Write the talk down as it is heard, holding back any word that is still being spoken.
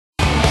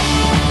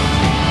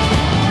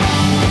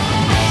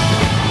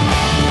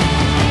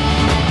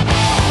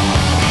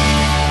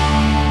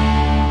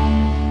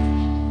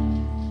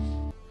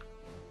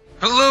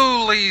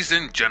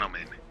Ladies and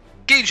gentlemen,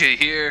 KJ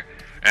here,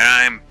 and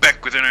I'm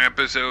back with another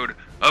episode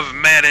of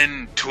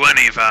Madden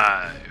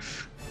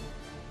 25.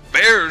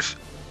 Bears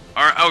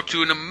are out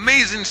to an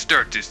amazing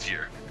start this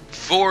year.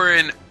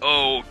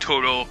 4-0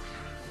 total.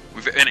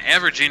 We've been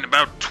averaging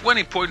about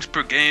 20 points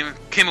per game.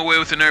 Came away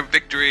with another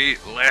victory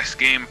last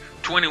game,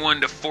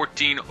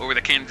 21-14 over the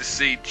Kansas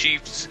City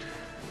Chiefs.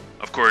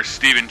 Of course,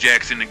 Steven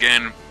Jackson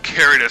again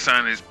carried us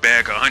on his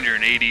back,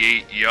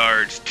 188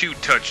 yards, 2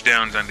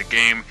 touchdowns on the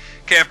game.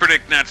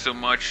 Kaepernick, not so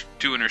much,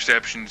 2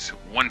 interceptions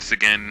once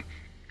again.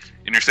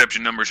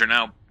 Interception numbers are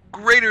now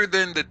greater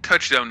than the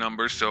touchdown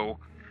numbers, so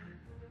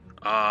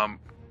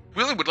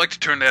really would like to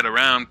turn that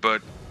around,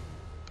 but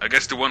I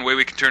guess the one way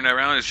we can turn that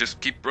around is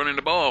just keep running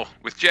the ball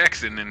with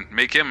Jackson and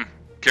make him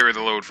carry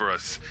the load for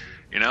us,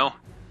 you know?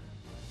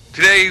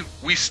 Today,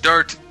 we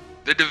start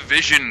the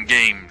division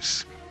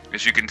games.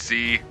 As you can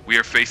see, we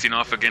are facing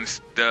off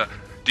against the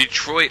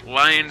Detroit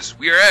Lions.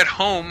 We are at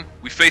home.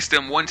 We faced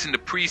them once in the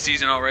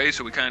preseason already,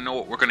 so we kind of know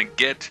what we're going to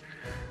get.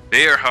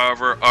 They are,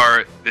 however,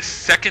 the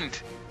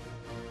second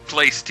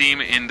place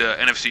team in the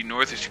NFC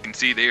North. As you can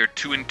see, they are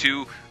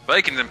 2-2.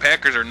 Vikings and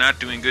Packers are not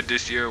doing good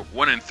this year,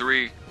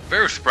 1-3.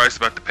 Very surprised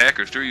about the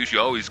Packers. They're usually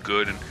always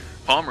good, and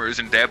Palmer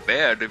isn't that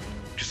bad. They've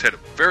just had a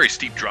very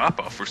steep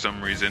drop-off for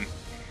some reason.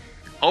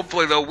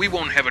 Hopefully, though, we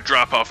won't have a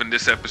drop-off in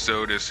this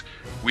episode as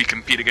we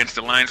compete against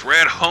the Lions. We're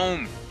at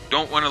home.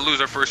 Don't want to lose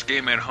our first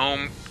game at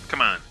home. Come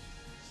on.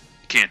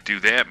 You can't do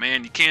that,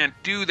 man. You can't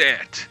do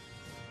that.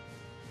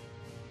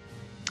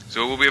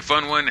 So it will be a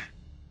fun one.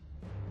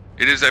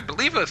 It is, I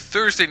believe, a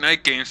Thursday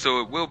night game,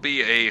 so it will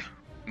be a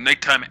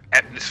nighttime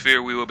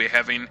atmosphere we will be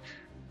having.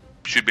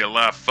 Should be a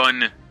lot of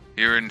fun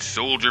here in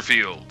Soldier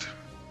Field.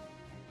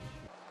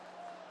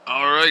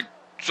 Alright,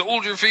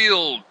 Soldier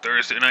Field.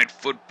 Thursday night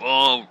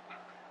football.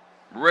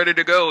 Ready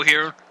to go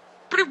here.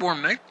 Pretty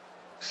warm night.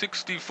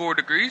 64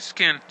 degrees.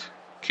 Can't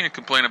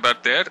complain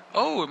about that.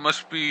 Oh, it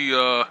must be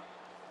what,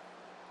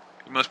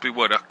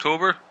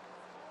 October?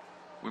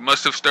 We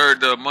must have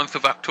started the month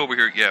of October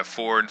here. Yeah,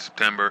 4 in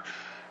September,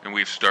 and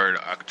we've started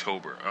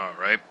October.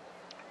 Alright.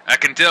 I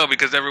can tell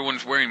because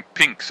everyone's wearing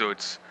pink, so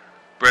it's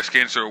Breast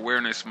Cancer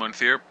Awareness Month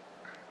here.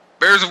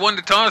 Bears have won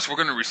the toss. We're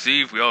going to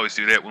receive. We always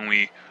do that when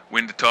we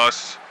win the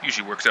toss.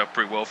 Usually works out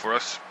pretty well for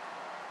us.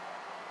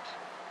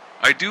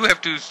 I do have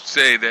to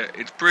say that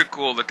it's pretty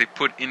cool that they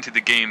put into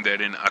the game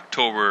that in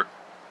October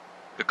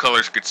the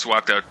colors get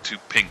swapped out to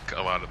pink,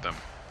 a lot of them.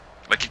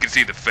 Like you can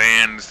see the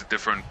fans, the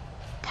different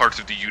parts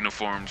of the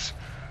uniforms.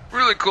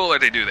 Really cool that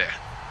they do that.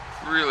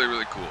 Really,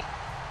 really cool.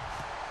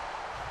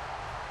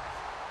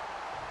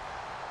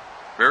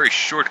 Very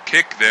short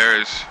kick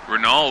there as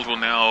Ronald will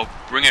now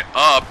bring it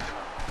up.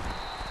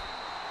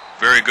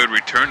 Very good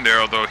return there,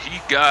 although he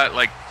got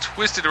like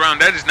twisted around.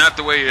 That is not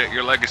the way that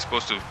your leg is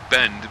supposed to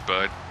bend,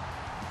 but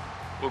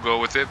we'll go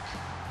with it.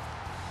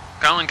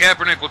 Colin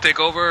Kaepernick will take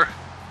over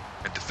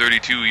at the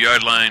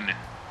 32-yard line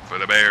for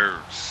the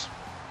Bears.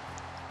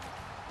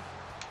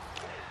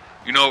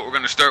 You know what we're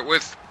going to start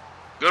with?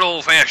 Good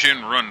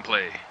old-fashioned run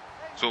play.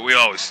 That's what we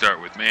always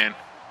start with, man.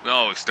 We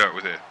always start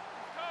with it.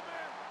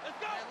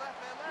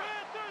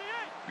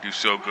 We do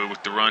so good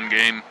with the run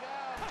game.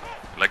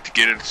 I'd like to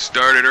get it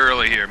started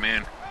early here,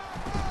 man.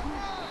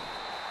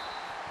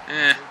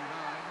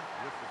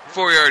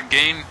 4-yard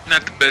gain.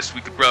 Not the best we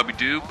could probably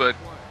do, but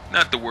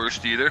not the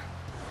worst either.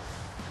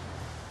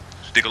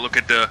 Let's take a look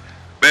at the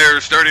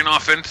Bears starting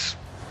offense.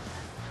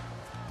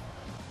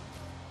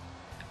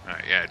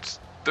 Alright, yeah, it's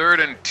 3rd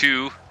and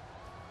 2.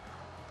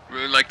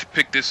 Really like to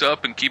pick this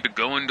up and keep it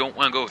going. Don't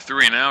want to go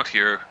 3 and out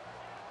here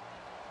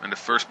on the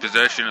first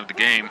possession of the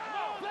game.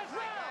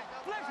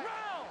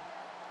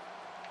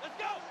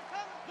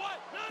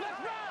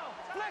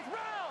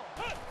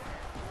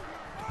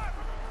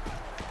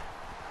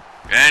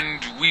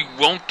 And we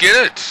won't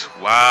get it.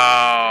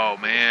 Wow,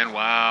 man,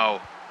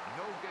 wow.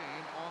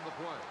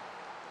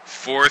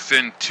 4th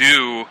and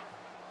 2.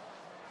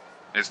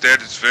 As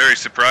that is very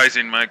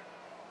surprising. My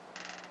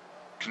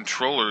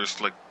controller's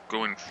like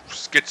going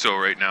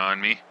schizo right now on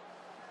me.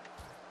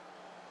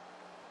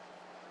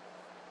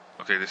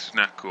 Okay, this is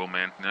not cool,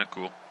 man. Not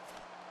cool.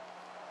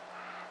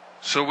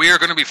 So we are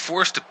going to be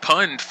forced to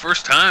punt.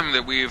 First time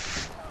that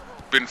we've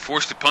been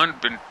forced to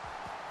punt. Been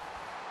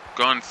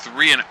gone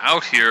 3 and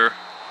out here.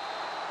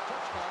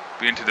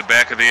 Into the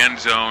back of the end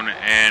zone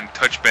and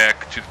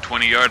touchback to the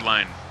 20-yard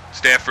line.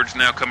 Stafford's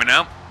now coming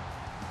out.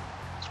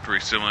 It's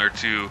pretty similar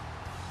to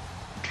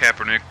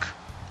Kaepernick.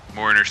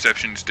 More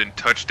interceptions than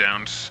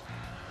touchdowns.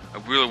 I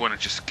really want to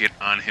just get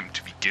on him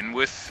to begin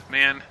with,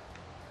 man.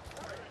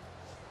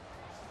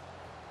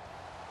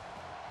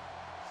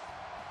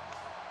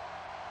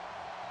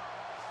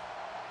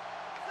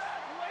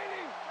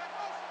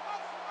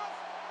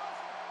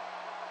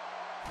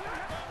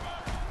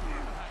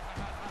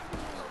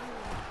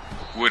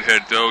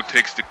 Woodhead, though,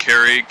 takes the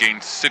carry,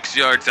 gains 6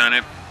 yards on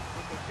it.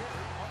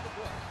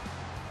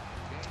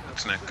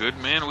 That's not good,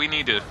 man. We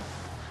need to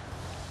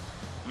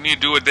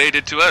do what they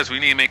did to us. We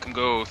need to make them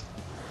go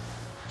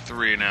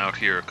 3 and out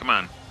here. Come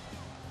on.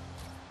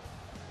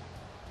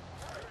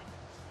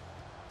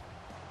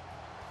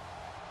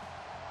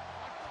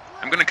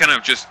 going to kind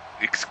of just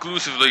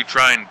exclusively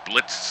try and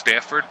blitz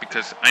Stafford,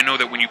 because I know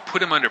that when you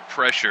put him under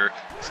pressure,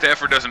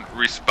 Stafford doesn't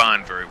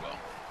respond very well.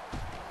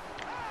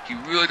 He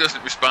really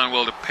doesn't respond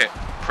well to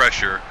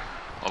pressure,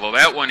 although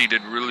that one he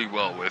did really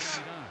well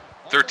with.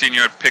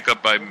 13-yard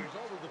pickup by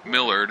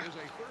Millard.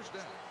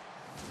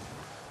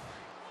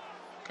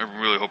 I'm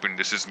really hoping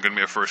this isn't going to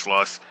be our first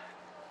loss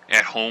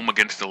at home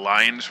against the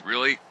Lions,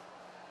 really.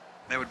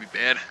 That would be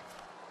bad.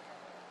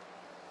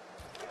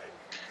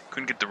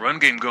 Couldn't get the run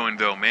game going,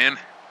 though, man.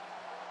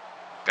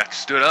 Got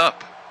stood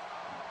up.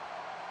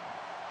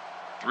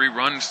 3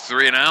 runs,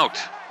 3 and out.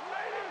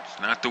 It's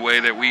not the way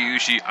that we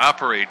usually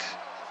operate.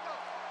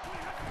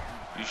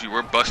 Usually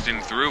we're busting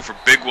through for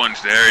big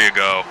ones. There you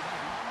go.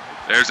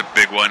 There's a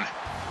big one.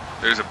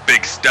 There's a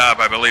big stop.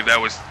 I believe that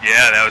was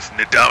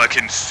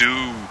Ndamukong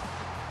Suh.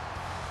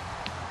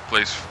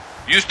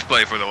 Used to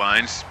play for the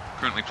Lions.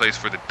 Currently plays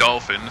for the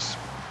Dolphins.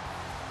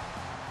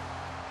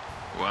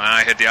 Well,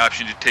 I had the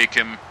option to take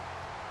him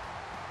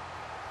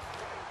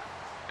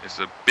as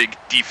a big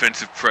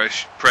defensive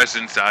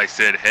presence. I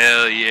said,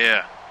 hell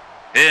yeah.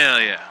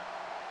 Hell yeah.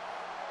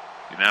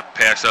 Do not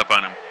pass up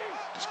on him.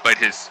 Despite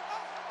his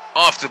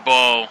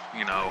off-the-ball,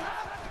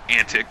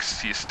 antics,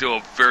 he is still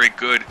a very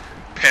good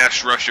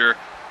pass rusher.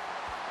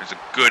 There's a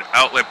good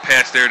outlet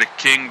pass there to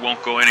King.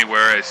 Won't go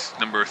anywhere as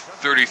number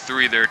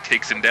 33 there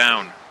takes him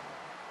down.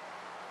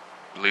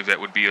 I believe that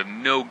would be a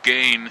no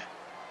gain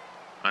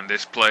on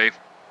this play.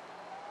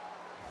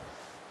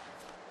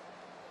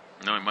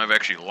 No, he might have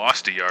actually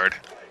lost a yard.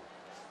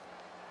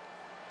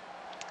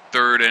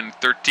 3rd and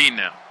 13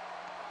 now.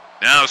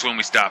 Now is when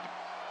we stop him.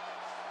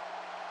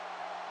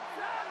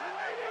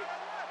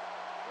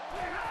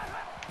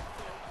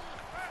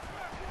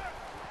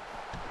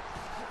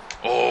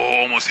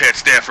 Oh, almost had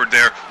Stafford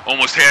there.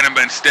 Almost had him,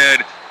 but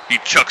instead he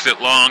chucks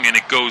it long and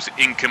it goes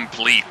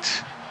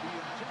incomplete.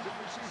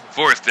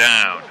 4th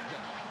down.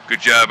 Good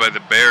job by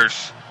the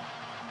Bears.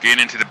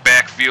 Getting into the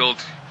backfield,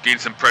 getting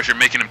some pressure,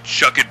 making him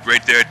chuck it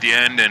right there at the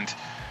end, and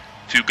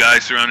 2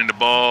 guys surrounding the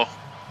ball.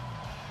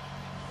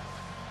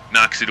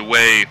 Knocks it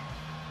away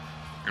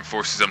and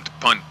forces them to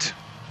punt.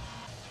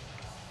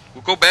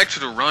 We'll go back to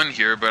the run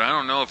here, but I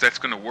don't know if that's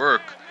going to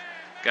work.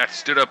 Got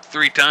stood up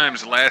 3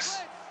 times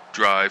last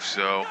drive,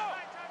 so...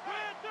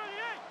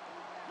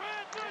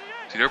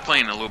 See, they're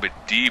playing a little bit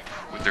deep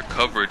with their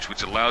coverage,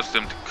 which allows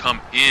them to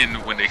come in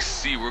when they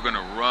see we're going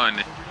to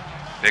run.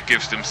 That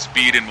gives them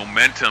speed and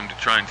momentum to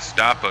try and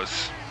stop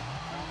us.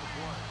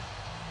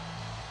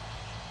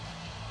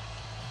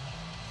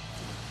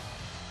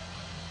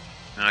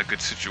 Not a good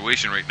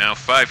situation right now.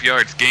 5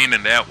 yards gained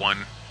in that one,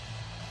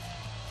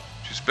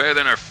 which is better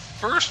than our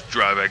first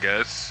drive, I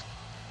guess.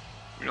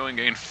 We only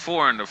gained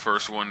 4 in the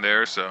first one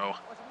there, so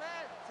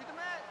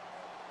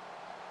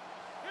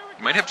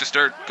you might have to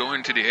start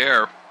going to the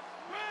air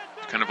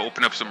to kind of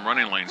open up some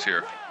running lanes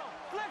here.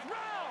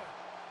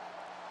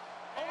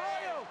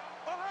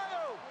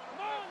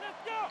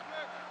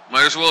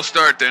 Might as well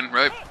start then,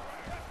 right?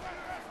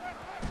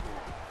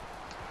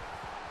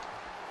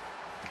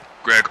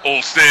 Greg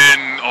Olsen.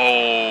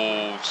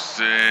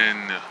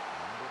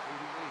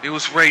 It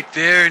was right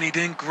there and he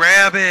didn't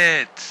grab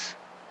it.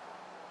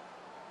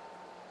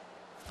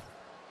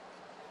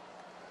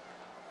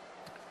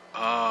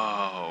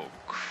 Oh,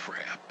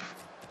 crap.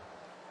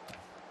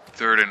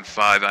 3rd and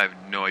 5. I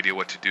have no idea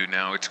what to do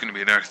now. It's going to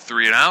be another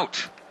 3 and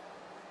out.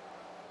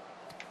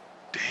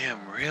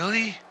 Damn,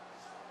 really?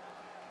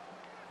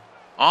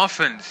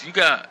 Offense, you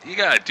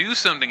gotta do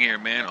something here,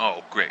 man.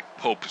 Oh, great.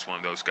 Pope is one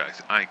of those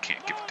guys. I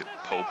can't give it to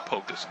Pope.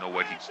 Pope doesn't know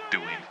what he's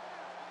doing.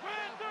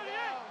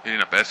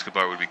 Hitting up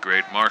Escobar would be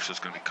great. Marshall's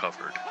gonna be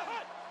covered.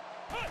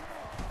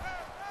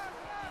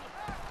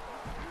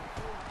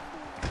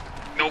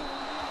 Nope.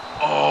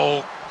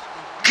 Oh,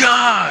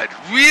 God,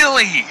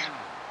 really?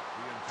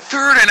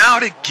 3rd and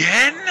out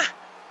again?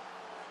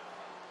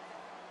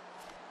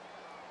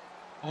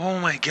 Oh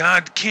my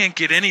God, can't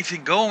get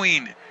anything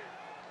going.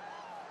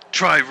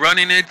 Try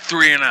running it,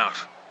 3 and out.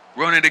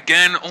 Run it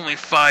again, only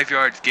 5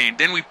 yards gained.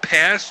 Then we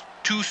pass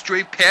 2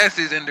 straight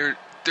passes and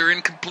they're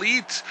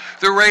incomplete.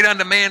 They're right on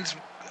the man's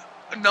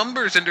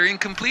numbers and they're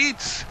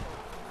incomplete.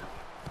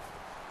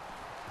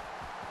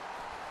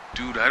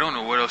 Dude, I don't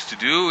know what else to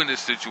do in this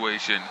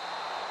situation.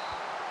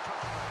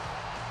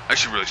 I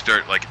should really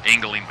start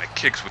angling my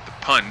kicks with the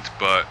punt,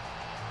 but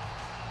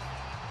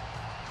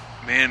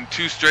man,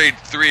 2 straight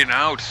 3 and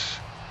outs.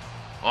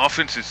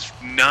 Offense is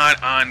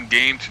not on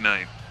game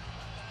tonight.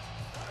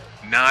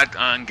 Not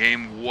on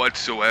game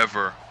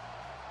whatsoever.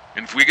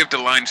 And if we give the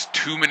Lions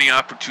too many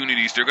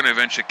opportunities, they're going to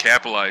eventually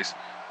capitalize.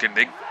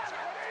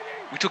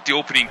 We took the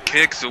opening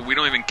kick, so we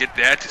don't even get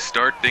that to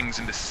start things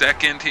in the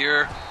second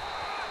here.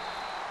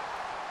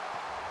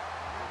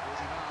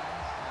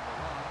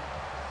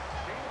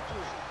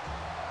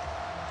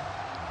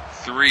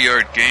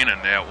 Three-yard gain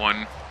on that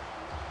one.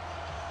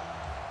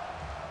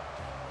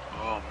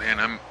 Oh man,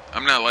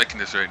 I'm not liking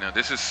this right now.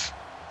 This is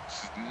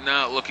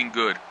not looking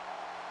good.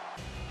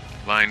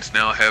 Lions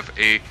now have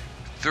a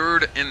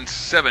 3rd and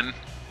 7.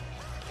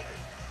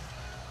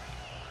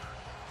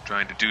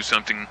 Trying to do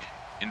something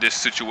in this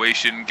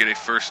situation, get a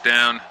first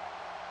down.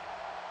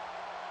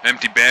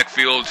 Empty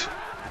backfield,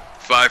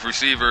 5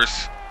 receivers.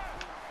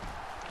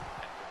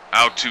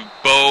 Out to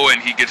Bo,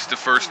 and he gets the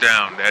first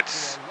down.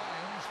 It's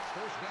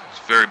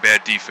very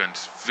bad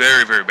defense.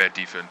 Very, very bad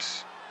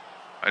defense.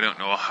 I don't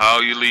know how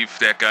you leave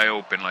that guy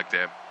open like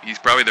that. He's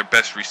probably their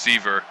best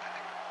receiver.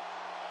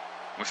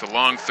 With a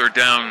long third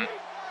down,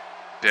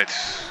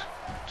 there's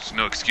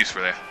no excuse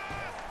for that.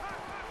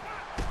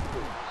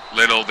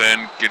 Little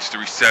then gets the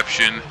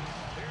reception.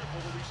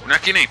 We're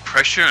not getting any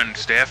pressure on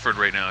Stafford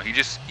right now. He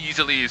just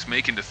easily is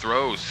making the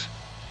throws.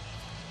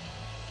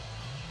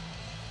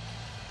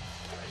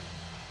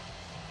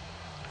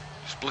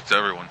 Just blitz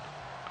everyone.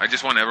 I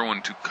just want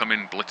everyone to come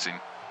in blitzing.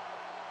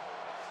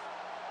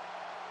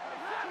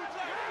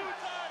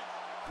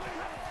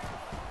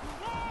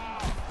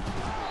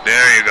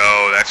 There you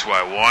go. That's what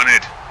I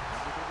wanted.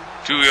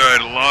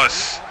 2-yard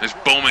loss as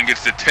Bowman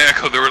gets the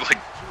tackle. There were like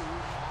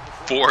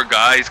 4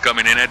 guys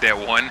coming in at that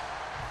one.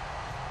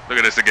 Look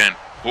at this again.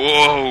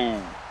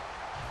 Whoa.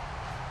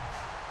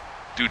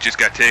 Dude just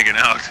got taken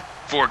out.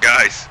 4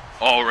 guys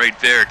all right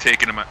there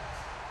taking him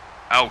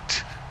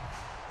out.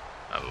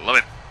 I love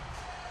it.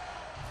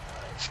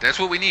 So that's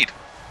what we need.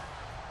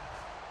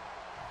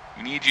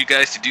 We need you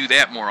guys to do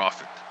that more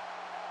often.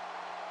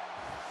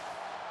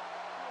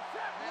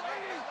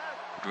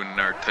 We're doing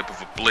our type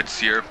of a blitz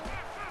here.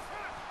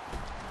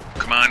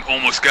 Come on,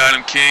 almost got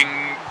him, King.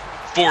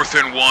 4th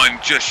and 1,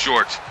 just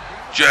short.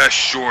 Just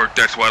short,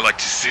 that's what I like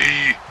to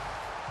see.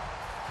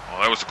 Oh,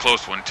 that was a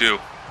close one, too.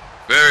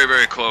 Very,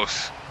 very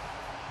close.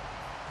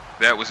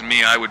 That was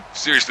me. I would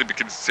seriously be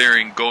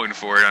considering going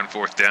for it on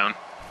 4th down.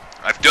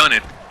 I've done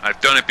it.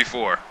 I've done it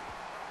before.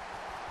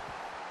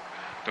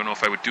 Don't know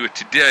if I would do it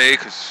today,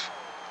 because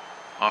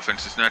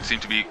offense does not seem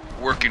to be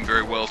working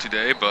very well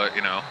today, but,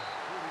 you know.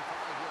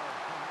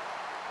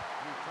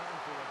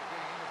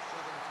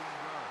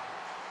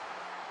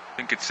 I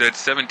think it said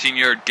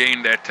 17-yard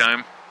gain that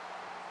time.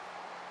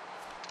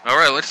 All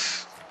right,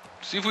 let's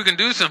see if we can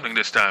do something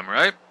this time,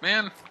 right,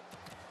 man?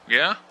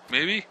 Yeah,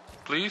 maybe,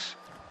 please,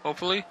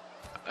 hopefully.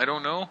 I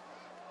don't know.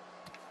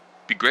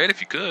 Be great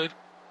if you could.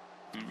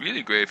 Be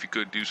really great if you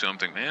could do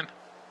something, man.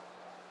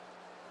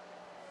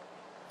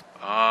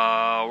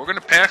 We're going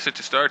to pass it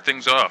to start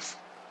things off.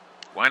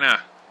 Why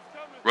not?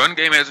 Run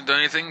game hasn't done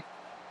anything.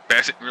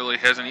 Pass it really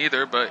hasn't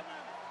either, but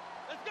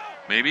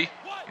maybe.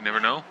 You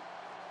never know.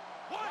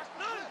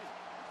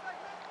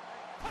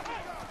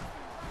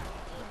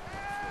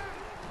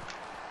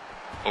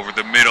 Over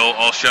the middle,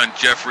 Alshon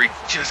Jeffrey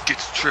just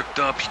gets tripped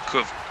up. He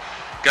could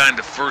have gotten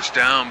the first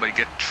down, but he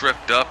gets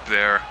tripped up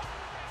there.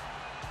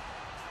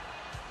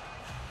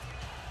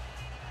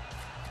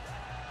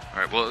 All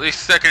right, well, at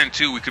least 2nd and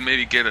 2, we can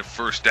maybe get a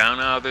first down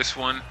out of this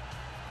one.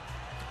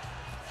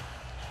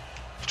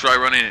 Let's try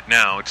running it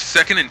now. It's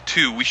 2nd and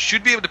 2. We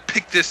should be able to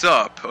pick this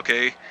up,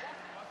 okay?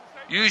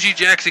 Usually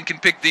Jackson can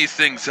pick these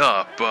things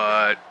up,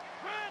 but...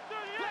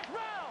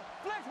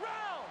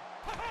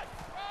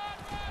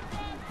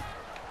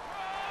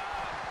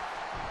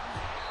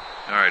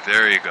 All right,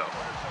 there you go.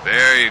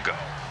 There you go.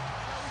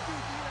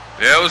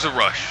 That was a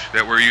rush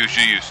that we're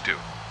usually used to.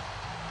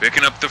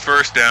 Picking up the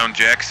first down,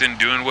 Jackson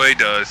doing what he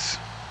does.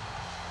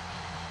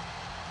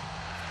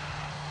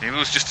 Maybe it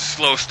was just a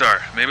slow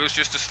start. Maybe it was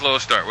just a slow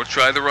start. We'll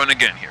try the run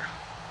again here.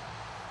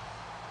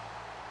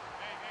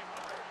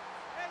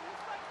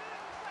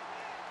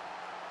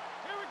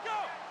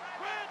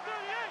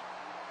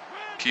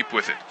 Keep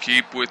with it.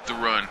 Keep with the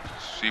run.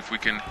 See if we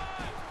can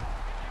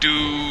do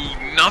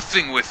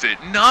nothing with it.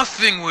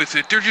 Nothing with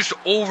it. They're just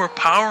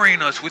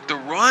overpowering us with the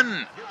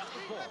run.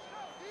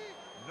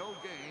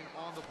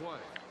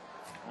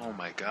 Oh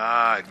my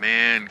God,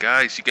 man.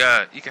 Guys, you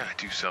gotta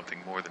do something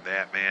more than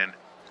that, man.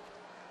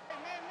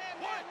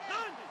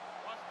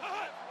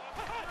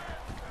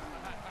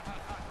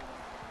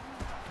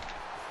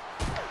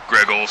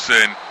 Greg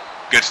Olsen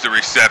gets the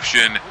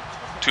reception.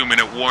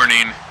 2-minute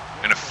warning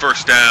and a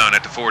first down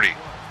at the 40.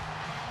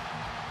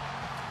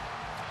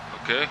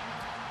 Okay.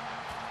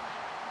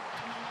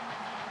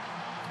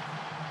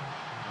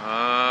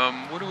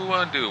 What do we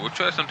want to do? We'll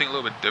try something a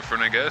little bit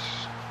different, I guess.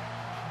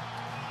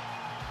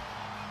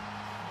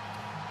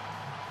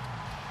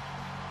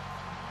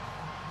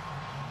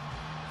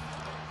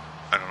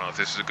 I don't know if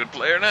this is a good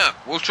play or not.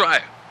 We'll try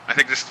it. I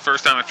think this is the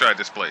first time I've tried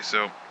this play,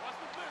 so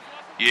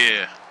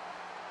yeah.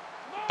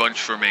 Bunch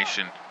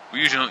formation.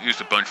 We usually don't use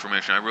the bunch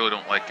formation. I really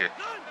don't like it.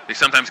 They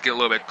sometimes get a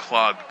little bit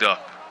clogged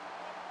up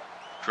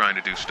trying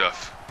to do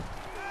stuff.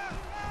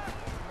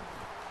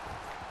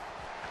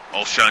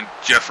 Alshon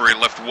Jeffrey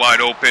left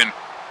wide open.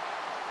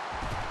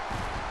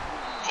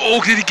 Oh,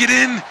 did he get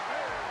in?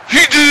 He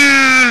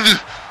did!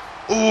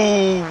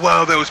 Oh,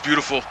 wow, that was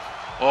beautiful.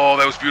 Oh,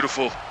 that was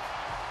beautiful.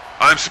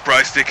 I'm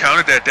surprised they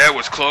counted that. That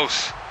was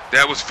close.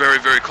 That was very,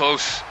 very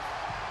close.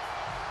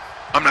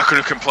 I'm not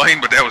going to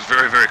complain, but that was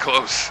very, very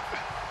close.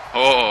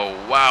 Oh,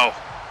 wow.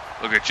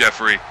 Look at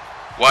Jeffrey.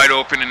 Wide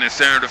open in the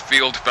center of the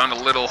field. Found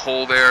a little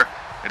hole there.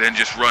 And then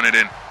just run it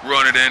in.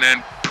 Run it in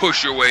and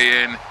push your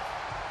way in.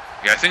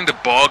 Yeah, I think the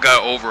ball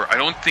got over. I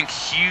don't think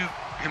he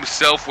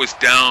himself was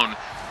down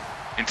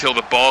until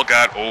the ball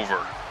got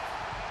over.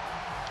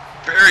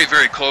 Very,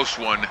 very close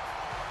one.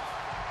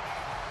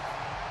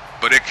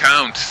 But it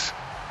counts.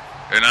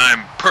 And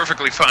I'm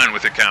perfectly fine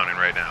with it counting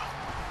right now.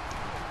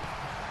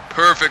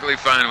 Perfectly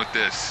fine with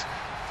this.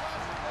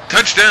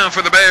 Touchdown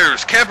for the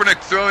Bears.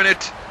 Kaepernick throwing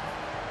it.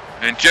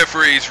 And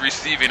Jeffries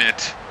receiving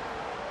it.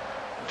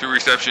 2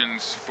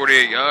 receptions,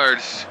 48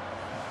 yards.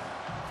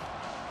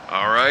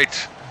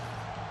 Alright.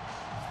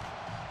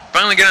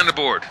 Finally get on the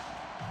board.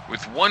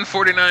 With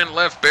 1:49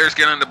 left, Bears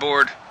get on the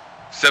board.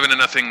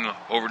 7-0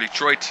 over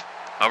Detroit.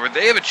 However,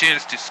 they have a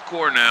chance to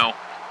score now.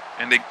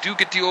 And they do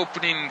get the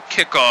opening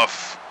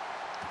kickoff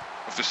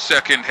of the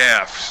second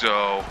half.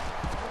 So,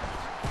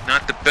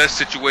 not the best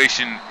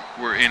situation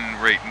we're in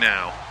right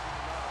now.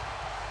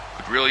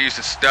 Could really use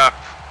a stop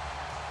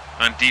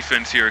on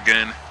defense here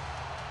again.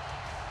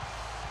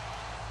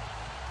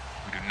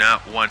 We do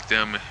not want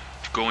them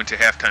to go into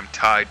halftime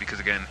tied because,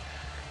 again,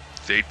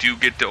 they do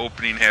get the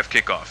opening half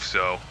kickoff.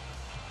 So,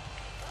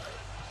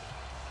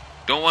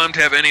 don't want them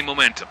to have any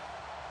momentum.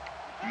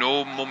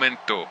 No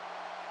momento.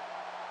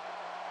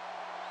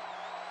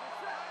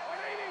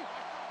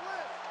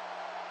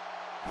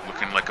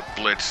 Looking like a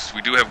blitz.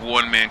 We do have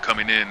one man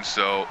coming in,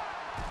 so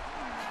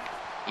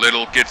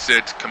Little gets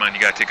it. Come on, you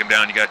gotta take him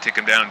down. You gotta take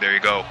him down. There you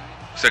go.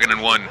 2nd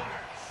and 1.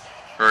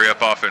 Hurry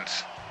up,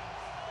 offense.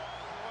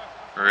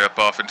 Hurry up,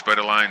 offense by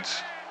the lines.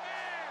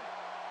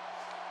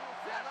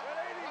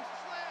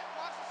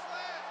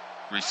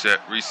 Reset,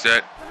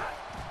 reset.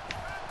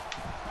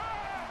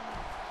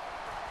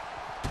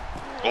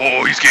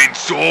 Oh, he's getting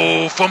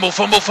so fumble,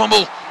 fumble,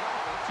 fumble.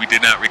 We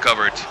did not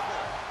recover it.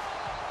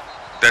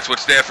 That's what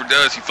Stafford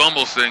does. He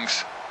fumbles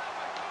things.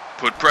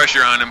 Put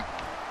pressure on him.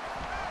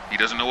 He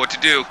doesn't know what to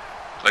do.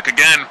 Like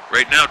again,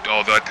 right now.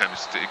 Oh, that time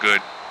is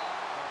good.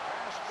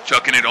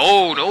 Chucking it.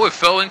 Oh, no, it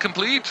fell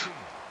incomplete.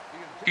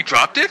 He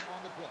dropped it?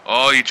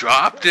 Oh, he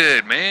dropped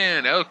it.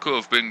 Man, that could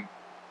have been a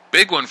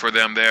big one for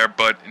them there,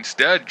 but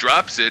instead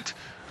drops it.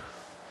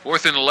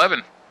 4th and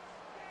 11.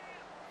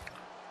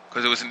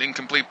 Because it was an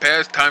incomplete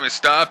pass. Time has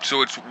stopped,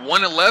 so it's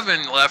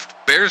 1:11 left.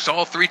 Bears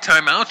all 3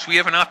 timeouts. We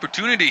have an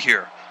opportunity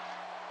here.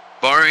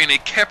 Barring a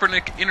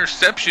Kaepernick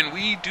interception,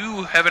 we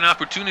do have an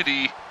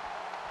opportunity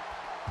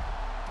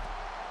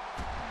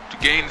to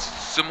gain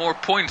some more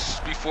points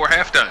before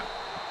halftime.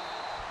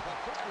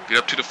 Get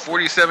up to the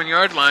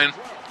 47-yard line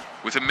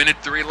with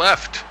 1:03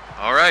 left.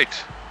 All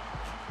right.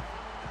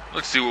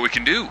 Let's see what we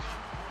can do.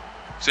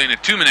 This ain't a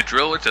 2-minute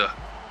drill. It's a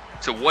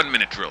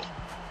 1-minute drill.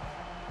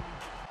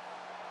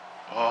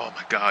 Oh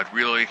my God,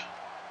 really?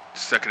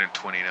 2nd and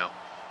 20 now.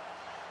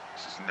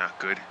 This is not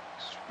good.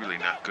 This is really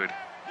not good.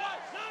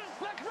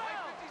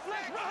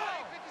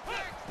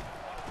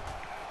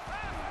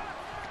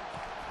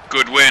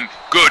 Good win.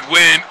 Good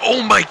win.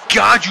 Oh my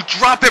God, you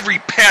drop every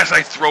pass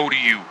I throw to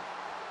you.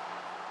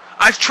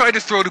 I've tried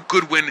to throw to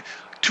Goodwin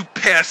 2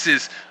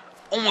 passes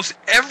almost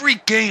every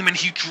game and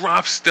he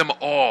drops them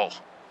all.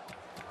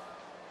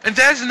 And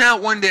that is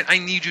not one that I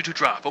need you to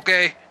drop,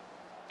 okay?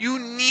 You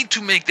need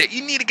to make that.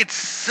 You need to get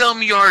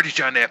some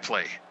yardage on that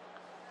play.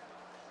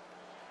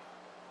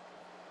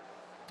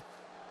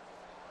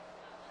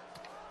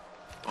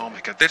 Oh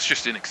my God, that's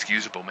just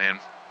inexcusable, man.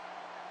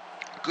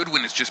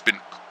 Goodwin has just been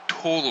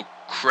total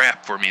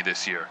crap for me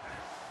this year.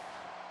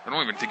 I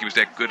don't even think he was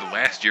that good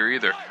last year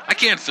either. I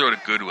can't throw to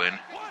Goodwin.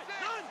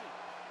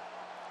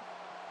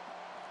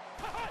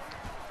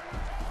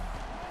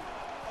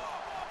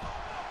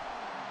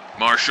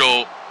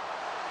 Marshall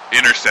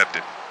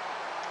intercepted.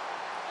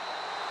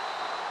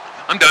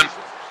 I'm done.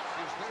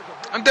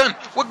 I'm done.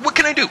 What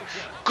can I do?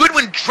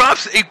 Goodwin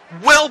drops a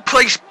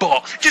well-placed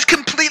ball. Just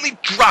completely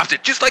drops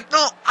it. Just like,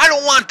 no, I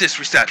don't want this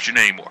reception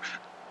anymore.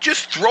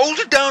 Just throws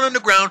it down on the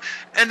ground,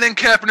 and then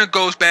Kaepernick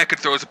goes back and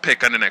throws a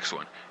pick on the next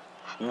one.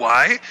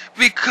 Why?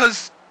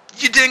 Because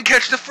you didn't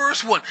catch the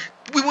first one.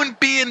 We wouldn't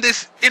be in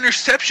this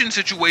interception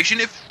situation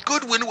if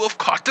Goodwin would have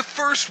caught the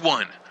first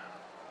one.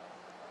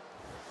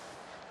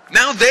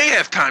 Now they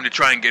have time to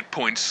try and get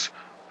points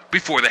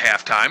before the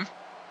halftime.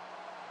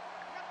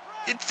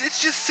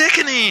 It's just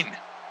sickening.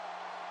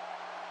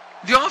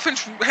 The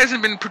offense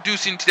hasn't been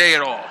producing today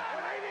at all.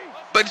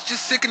 But it's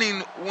just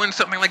sickening when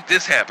something like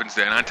this happens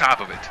then on top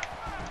of it.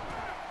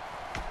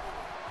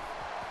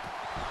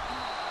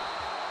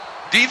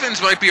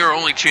 Defense might be our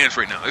only chance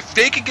right now. If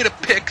they could get a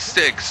pick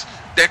 6,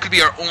 that could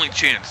be our only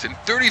chance. And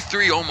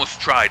 33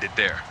 almost tried it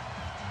there.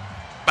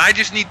 But I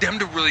just need them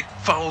to really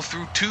follow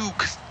through too,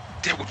 because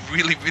that would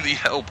really, really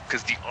help,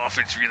 because the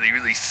offense really,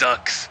 really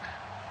sucks.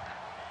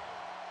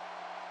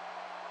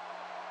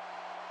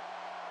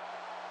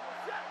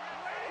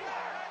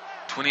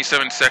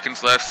 .27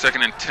 seconds left,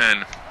 2nd and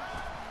 10.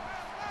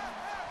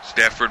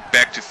 Stafford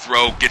back to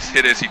throw, gets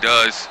hit as he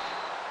does.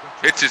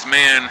 Hits his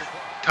man,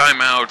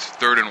 timeout,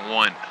 3rd and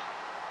 1.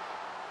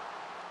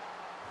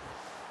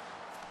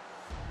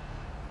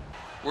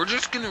 We're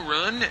just going to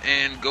run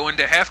and go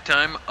into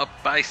halftime up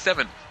by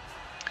 7.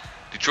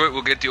 Detroit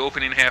will get the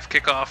opening half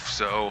kickoff,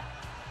 so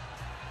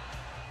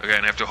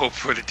again, I have to hope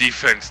for the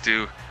defense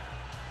to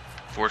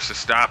force a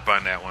stop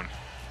on that one.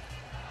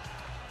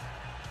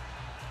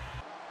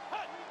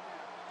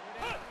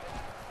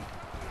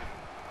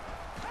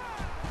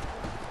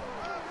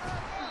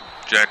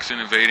 Jackson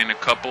evading a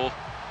couple.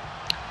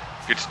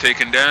 Gets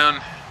taken down.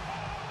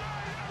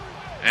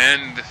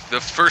 And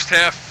the first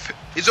half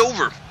is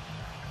over.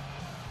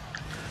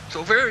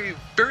 So very,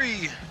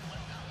 very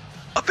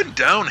up and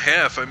down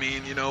half. I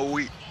mean, you know,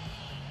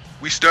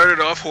 we started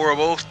off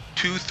horrible,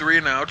 2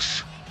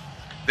 3-and-outs.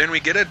 Then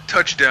we get a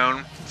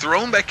touchdown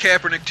thrown by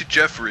Kaepernick to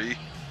Jeffrey.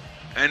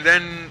 And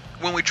then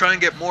when we try and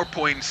get more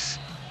points,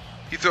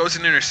 he throws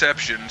an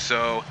interception.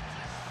 So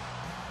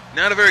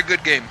not a very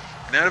good game.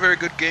 Not a very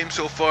good game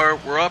so far.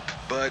 We're up,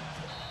 but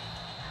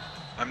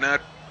I'm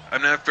not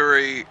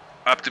very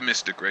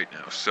optimistic right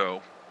now.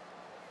 So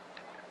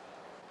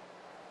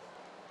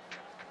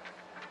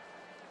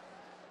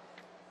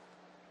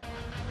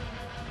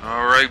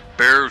all right,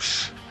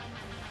 Bears,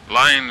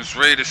 Lions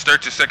ready to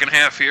start the second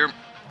half here.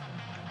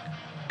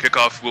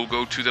 Kickoff will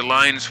go to the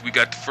Lions. We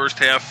got the first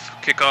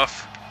half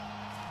kickoff,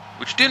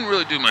 which didn't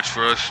really do much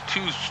for us.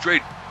 2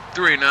 straight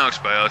 3-and-outs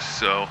by us,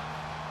 so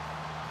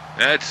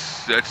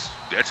that's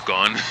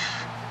gone.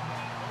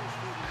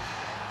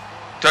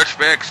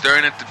 Touchback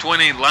starting at the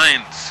 20.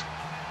 Lions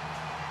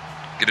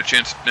get a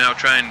chance to now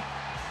try and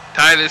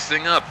tie this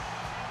thing up.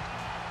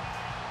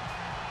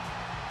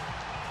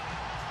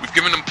 We've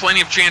given them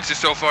plenty of chances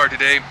so far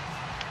today.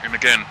 And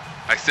again,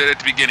 I said at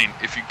the beginning,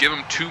 if you give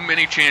them too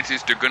many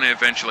chances, they're going to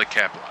eventually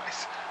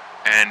capitalize.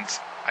 And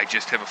I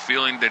just have a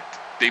feeling that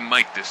they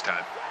might this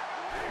time.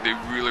 They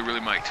really, really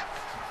might.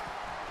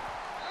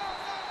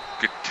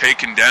 Get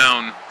taken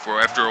down for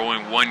after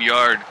only 1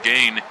 yard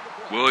gain.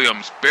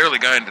 Williams barely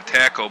got into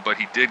tackle, but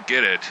he did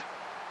get it.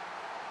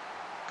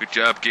 Good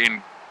job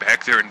getting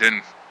back there and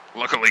then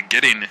luckily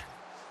getting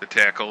the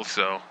tackle.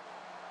 So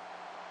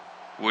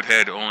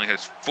Woodhead only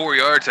has 4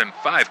 yards on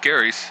 5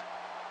 carries.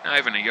 Not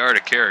even a yard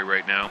a carry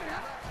right now.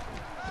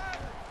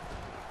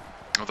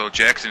 Although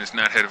Jackson has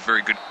not had a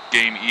very good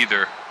game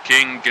either.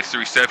 King gets the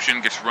reception,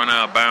 gets run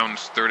out of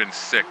bounds, 3rd and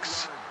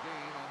 6.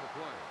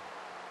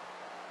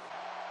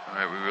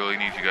 Alright, we really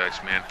need you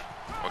guys, man.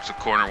 Oh, it's a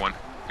corner one.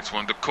 It's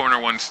one of the corner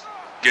ones.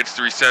 Gets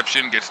the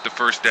reception, gets the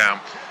first down.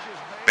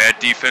 Bad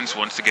defense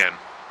once again.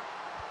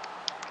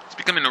 It's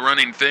becoming a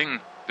running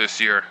thing this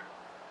year.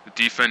 The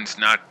defense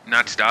not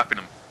stopping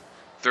them.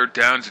 3rd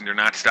downs and they're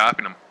not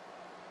stopping them.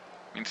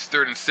 I mean, it's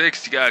 3rd and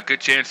 6. You got a good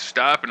chance of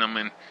stopping them,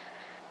 and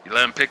you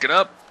let them pick it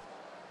up.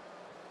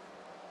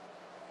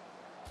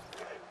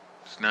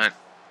 It's not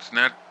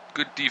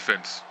good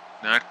defense.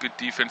 Not good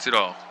defense at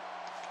all.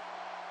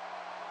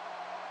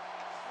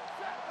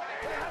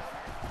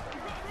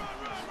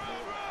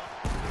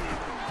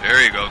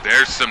 There you go.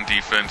 There's some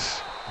defense.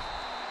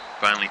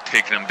 Finally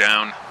taking them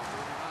down.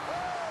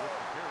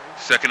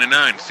 2nd and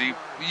 9. See,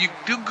 you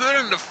do good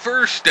on the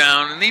first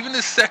down and even the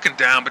 2nd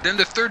down, but then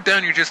the 3rd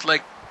down you're just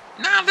like,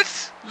 nah,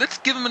 let's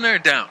give them another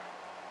down.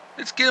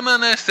 Let's get them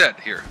on that set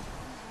here.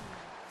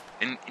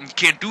 And you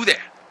can't do that.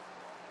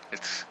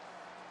 It's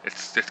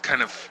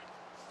kind of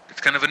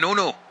a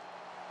no-no.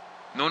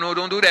 No,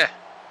 don't do that.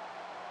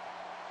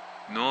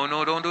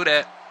 No, don't do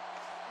that.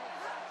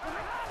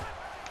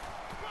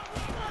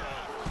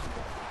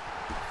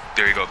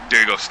 There you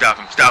go. Stop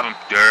him.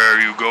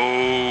 There you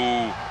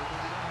go.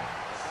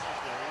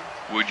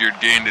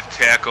 Woodyard gained a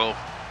tackle.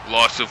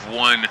 Loss of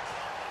 1.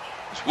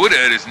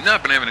 Woodhead has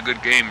not been having a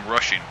good game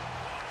rushing.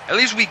 At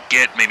least we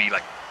get maybe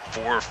like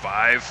 4 or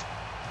 5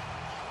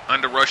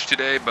 on the rush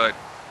today, but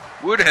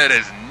Woodhead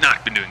has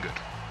not been doing good.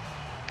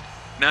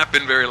 Not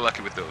been very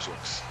lucky with those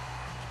ones.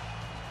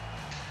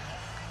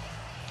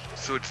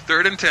 So it's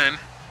 3rd and 10.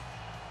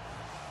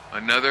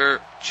 Another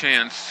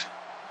chance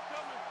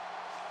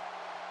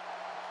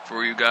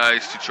for you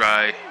guys to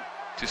try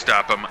to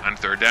stop them on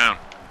 3rd down.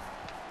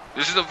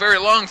 This is a very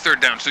long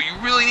 3rd down, so you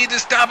really need to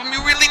stop them.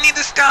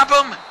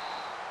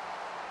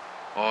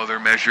 Oh, they're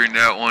measuring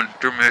that one.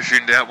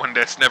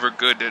 That's never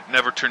good. That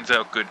never turns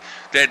out good.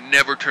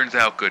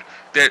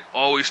 That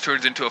always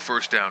turns into a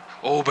 1st down.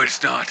 Oh, but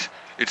it's not.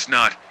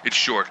 It's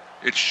short.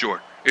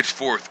 It's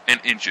 4th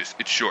and inches.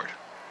 It's short.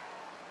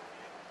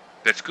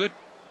 That's good.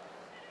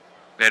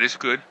 That is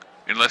good.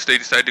 Unless they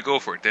decide to go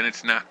for it, then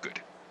it's not good.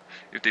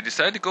 If they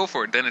decide to go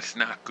for it, then it's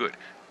not good.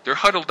 They're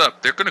huddled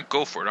up. They're going to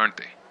go for it, aren't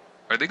they?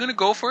 Are they going to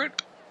go for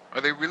it?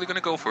 Are they really going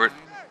to go for it?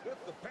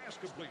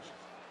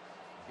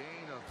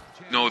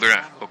 No, they're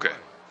not. Okay.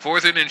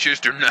 4th and inches,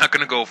 they're not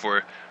going to go for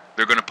it.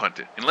 They're going to punt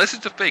it. Unless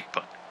it's a fake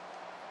punt.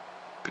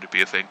 Could it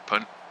be a fake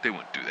punt? They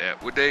wouldn't do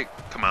that, would they?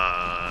 Come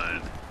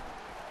on.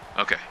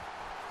 Okay.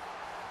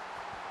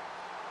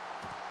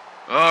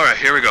 Alright,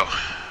 here we go.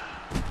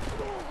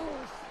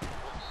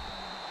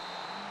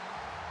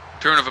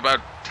 Turn of about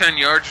 10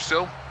 yards or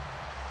so.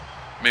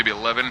 Maybe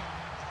 11.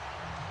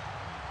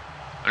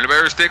 And the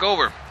Bears take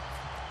over.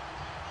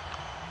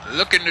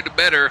 Looking to do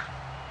better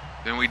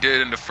than we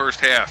did in the first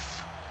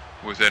half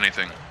with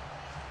anything.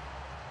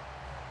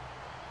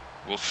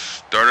 We'll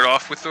start it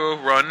off with a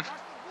run.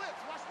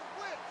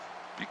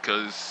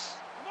 Because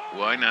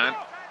why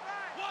not?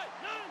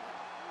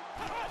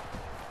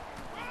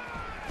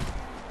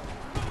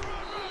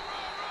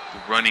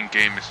 The running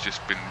game has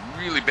just been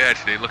really bad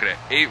today. Look at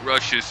that. 8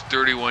 rushes,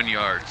 31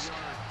 yards.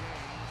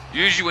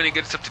 Usually when he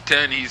gets up to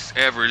 10, he's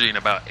averaging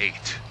about 8.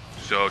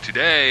 So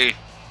today,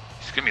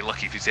 he's going to be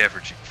lucky if he's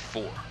averaging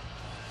 4.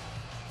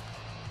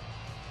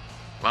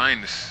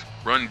 Lions'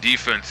 run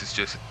defense is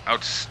just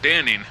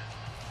outstanding.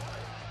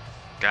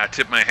 Gotta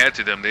tip my hat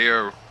to them.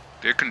 They're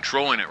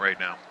controlling it right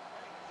now.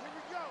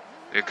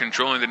 They're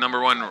controlling the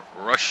 #1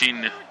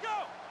 rushing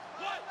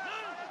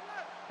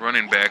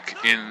running back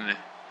in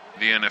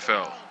the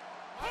NFL.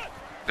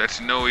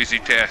 That's no easy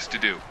task to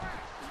do.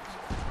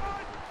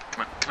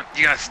 Come on.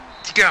 You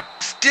gotta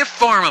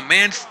stiff arm him,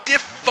 man.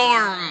 Stiff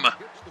arm.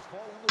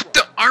 Put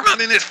the arm out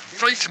in his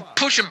face and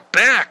push him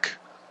back.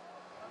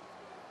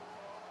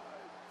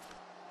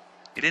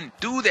 You didn't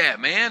do that,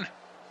 man.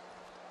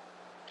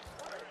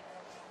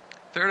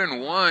 3rd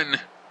and 1.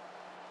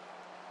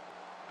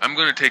 I'm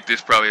going to take this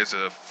probably as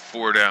a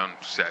 4-down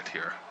set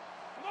here.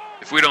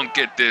 If we don't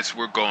get this,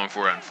 we're going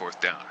for it on 4th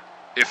down.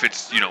 If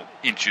it's,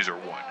 inches or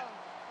 1.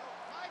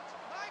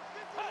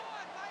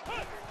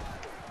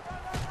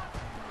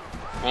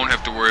 Won't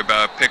have to worry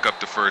about pick up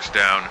the 1st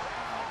down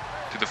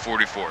to the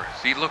 44.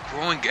 See, look,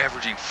 we're only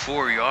averaging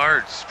 4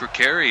 yards per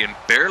carry and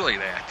barely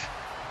that.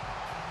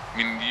 I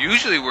mean,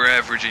 usually we're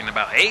averaging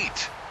about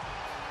 8.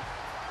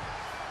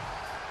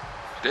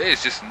 Today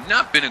has just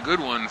not been a good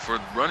one for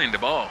running the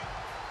ball.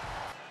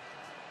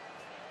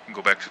 We can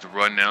go back to the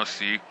run now,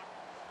 see.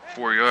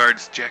 4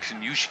 yards.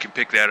 Jackson usually can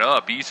pick that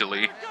up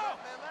easily.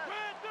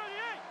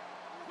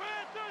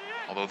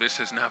 Although this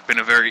has not been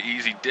a very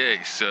easy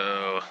day,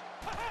 so...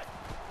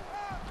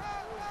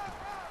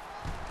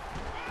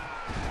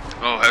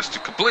 Oh, has to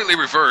completely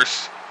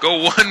reverse.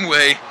 Go one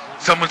way,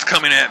 someone's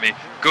coming at me.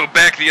 Go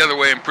back the other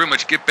way and pretty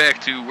much get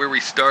back to where we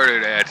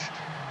started at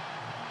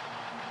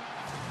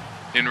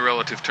in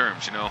relative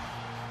terms,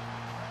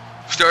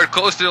 Started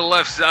close to the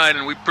left side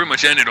and we pretty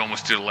much ended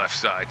almost to the left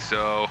side,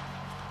 so...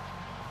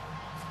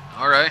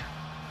 Alright.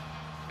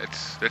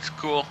 That's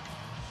cool.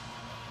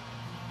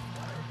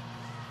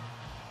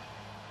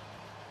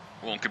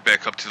 Won't get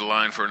back up to the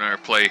line for another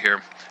play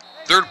here.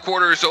 3rd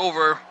quarter is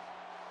over.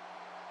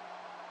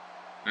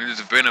 It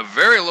has been a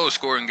very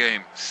low-scoring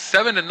game.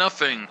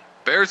 7-0.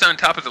 Bears on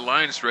top of the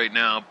Lions right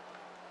now.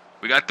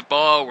 We got the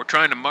ball. We're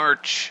trying to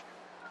march.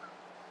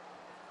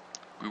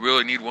 We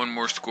really need one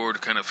more score to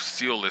kind of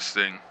seal this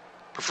thing.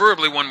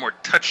 Preferably one more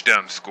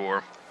touchdown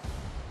score.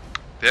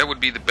 That would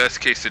be the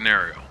best-case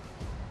scenario.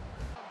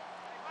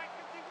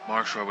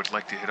 Marshall I would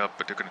like to hit up,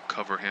 but they're going to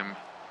cover him.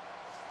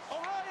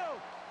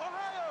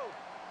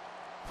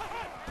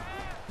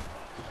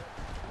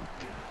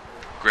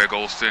 Greg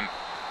Olsen.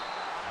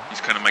 He's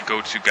kind of my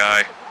go-to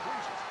guy.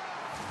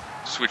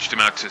 Switched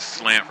him out to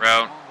slant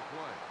route.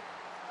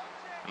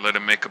 And let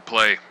him make a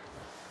play.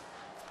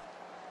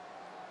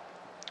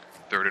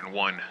 3rd and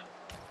 1. All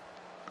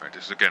right,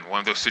 this is again one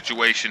of those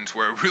situations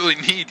where I really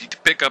need you to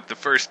pick up the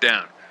 1st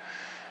down.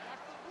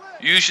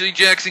 Usually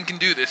Jackson can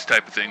do this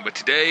type of thing, but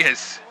today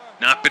has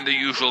not been the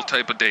usual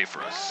type of day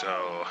for us,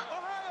 so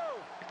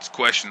it's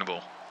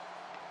questionable.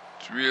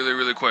 It's really,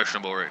 really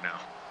questionable right now.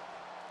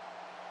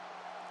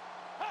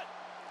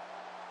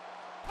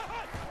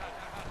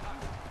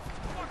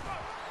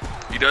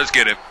 He does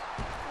get it.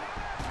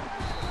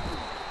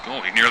 Oh,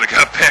 he nearly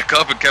got back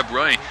up and kept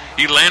running.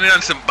 He landed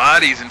on some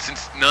bodies, and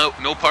since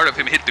no part of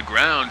him hit the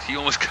ground, he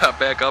almost got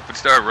back up and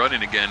started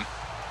running again.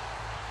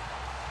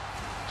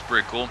 It's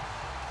pretty cool.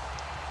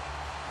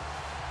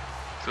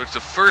 So it's a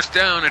 1st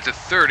down at the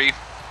 30.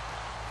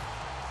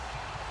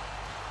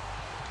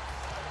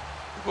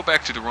 We'll go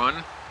back to the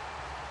run.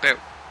 That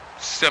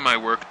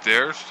semi-worked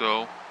there,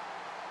 so...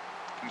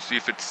 Let's see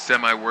if it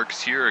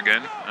semi-works here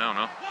again. I don't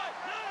know.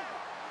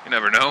 You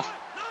never know.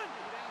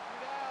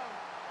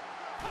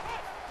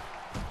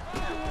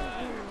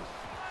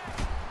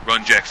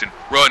 Run, Jackson.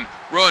 Run,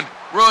 run,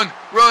 run,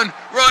 run,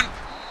 run.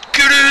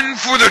 Get in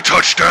for the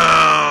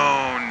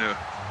touchdown.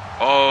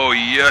 Oh,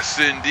 yes,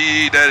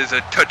 indeed. That is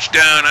a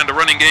touchdown on the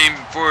running game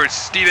for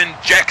Steven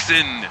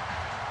Jackson.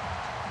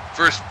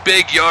 First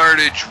big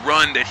yardage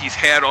run that he's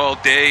had all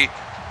day,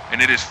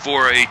 and it is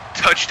for a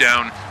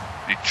touchdown.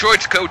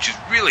 Detroit's coach is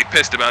really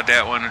pissed about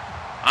that one.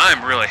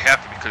 I'm really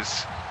happy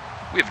because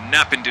we have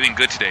not been doing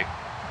good today.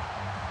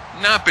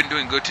 Not been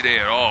doing good today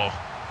at all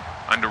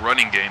on the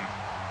running game.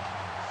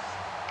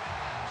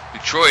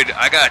 Detroit,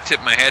 I gotta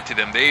tip my hat to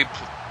them. They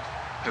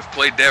have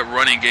played that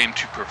running game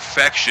to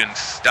perfection,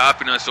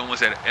 stopping us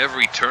almost at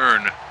every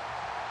turn,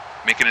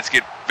 making us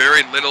get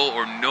very little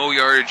or no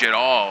yardage at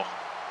all.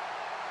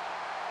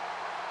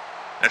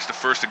 That's the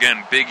first,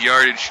 again, big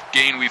yardage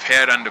gain we've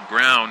had on the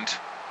ground,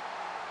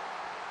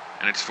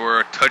 and it's for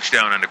a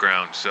touchdown on the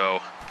ground,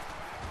 so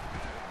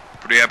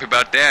pretty happy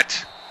about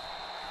that.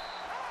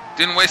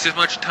 Didn't waste as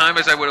much time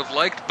as I would have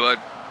liked, but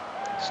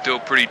still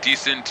pretty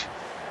decent.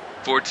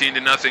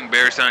 14-0,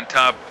 Bears on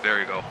top. There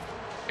you go.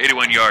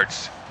 81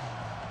 yards.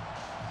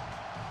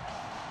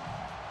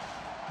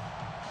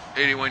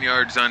 81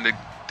 yards on the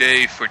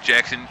day for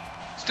Jackson.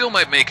 Still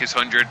might make his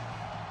 100.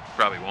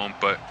 Probably won't,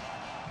 but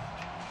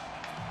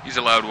he's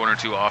allowed 1 or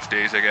 2 off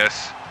days, I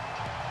guess.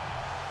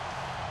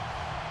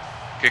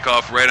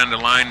 Kickoff right on the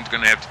line.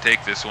 Going to have to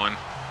take this one.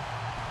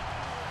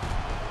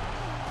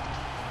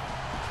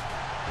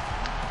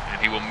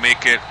 he will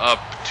make it up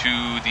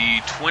to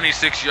the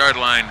 26-yard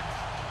line,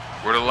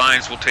 where the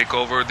Lions will take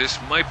over. This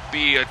might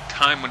be a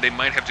time when they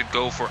might have to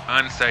go for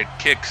onside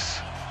kicks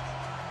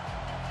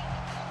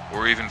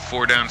or even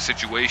 4-down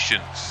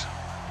situations.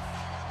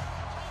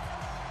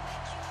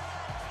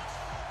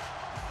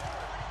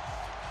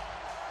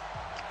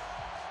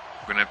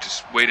 We're going to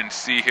have to wait and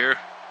see here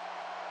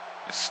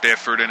as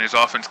Stafford and his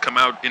offense come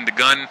out in the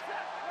gun.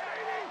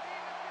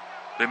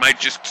 They might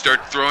just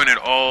start throwing it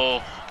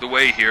all the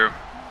way here.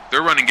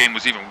 Their running game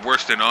was even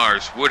worse than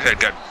ours. Woodhead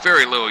got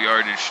very little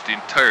yardage the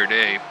entire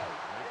day.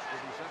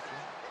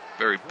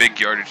 Very big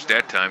yardage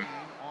that time.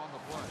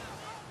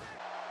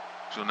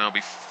 So now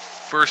be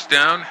first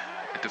down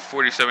at the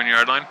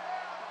 47-yard line.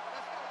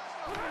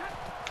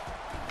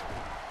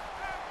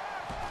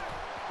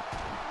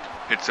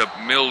 It's up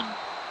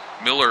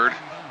Millard.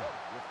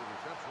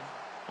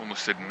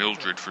 Almost said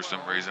Mildred for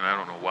some reason. I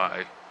don't know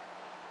why.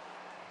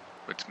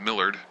 But it's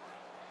Millard.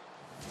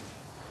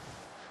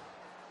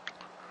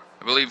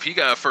 I believe he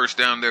got a first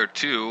down there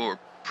too, or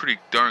pretty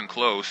darn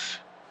close.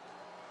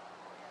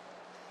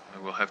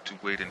 We'll have to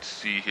wait and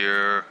see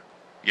here.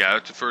 Yeah,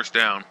 it's a first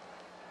down.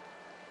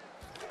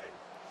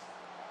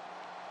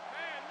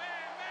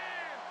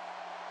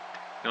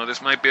 You know,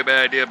 this might be a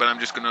bad idea, but I'm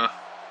just going to...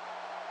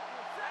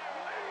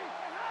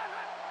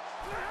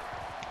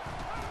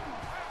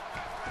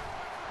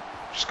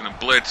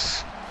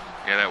 blitz.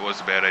 Yeah, that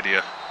was a bad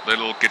idea.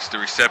 Little gets the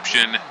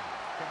reception.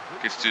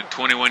 Gets to the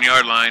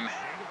 21-yard line.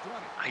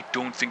 I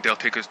don't think they'll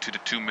take us to the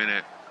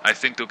 2-minute. I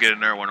think they'll get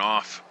another one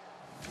off.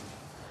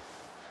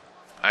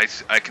 I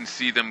can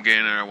see them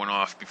getting another one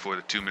off before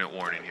the 2-minute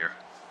warning here.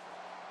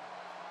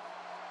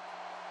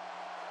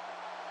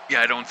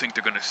 Yeah, I don't think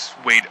they're going to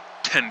wait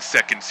 10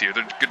 seconds here.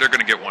 They're going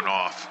to get one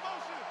off.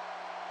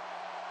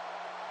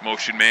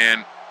 Motion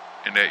man,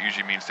 and that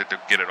usually means that they'll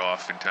get it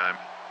off in time.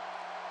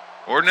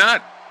 Or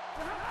not.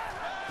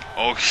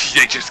 Oh,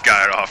 they just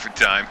got it off in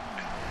time.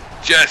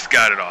 Just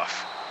got it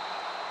off.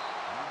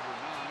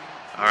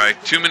 All right,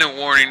 2-minute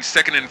warning,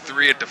 2nd and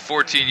 3 at the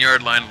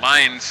 14-yard line.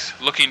 Lions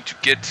looking to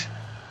get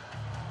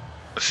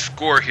a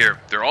score here.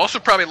 They're also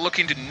probably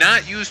looking to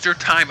not use their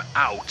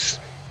timeouts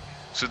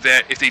so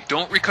that if they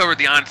don't recover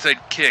the onside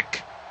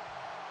kick,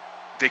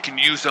 they can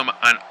use them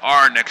on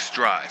our next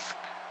drive.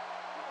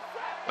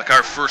 Like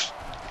our first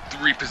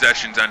 3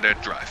 possessions on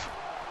that drive.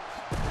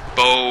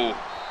 Bo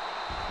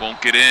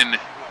won't get in.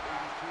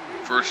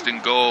 1st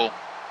and goal.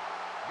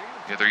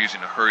 Yeah, they're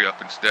using a hurry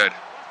up instead.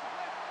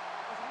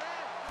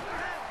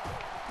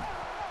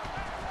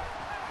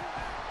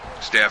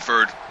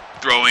 Stafford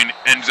throwing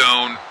end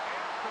zone,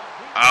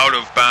 out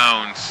of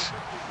bounds.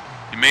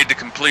 He made the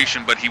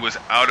completion, but he was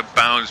out of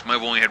bounds. Might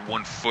have only had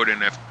 1 foot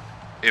in,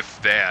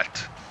 if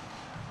that.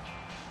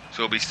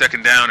 So it'll be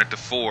 2nd down at the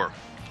 4.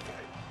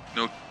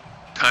 No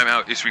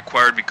timeout is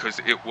required because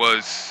it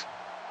was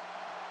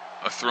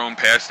a thrown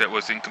pass that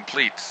was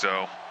incomplete.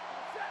 So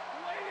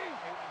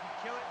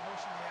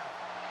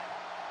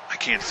I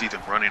can't see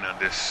them running on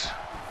this.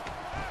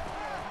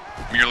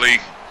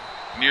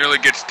 Nearly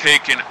gets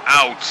taken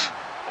out.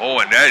 Oh,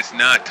 and that is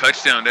not a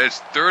touchdown. That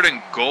is 3rd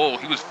and goal.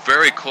 He was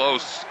very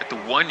close at the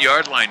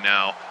 1-yard line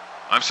now.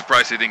 I'm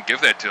surprised they didn't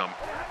give that to him.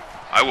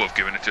 I would have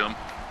given it to him.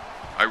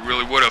 I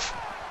really would have.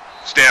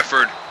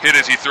 Stafford hit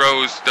as he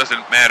throws.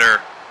 Doesn't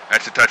matter.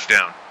 That's a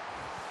touchdown.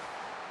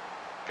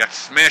 Got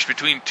smashed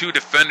between 2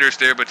 defenders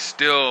there, but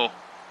still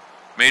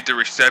made the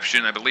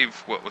reception. I believe,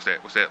 what was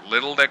that? Was that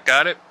Little that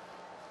got it?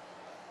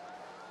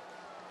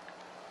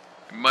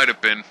 It might have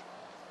been.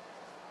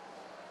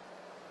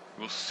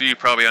 We'll see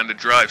probably on the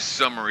drive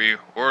summary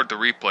or the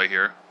replay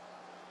here.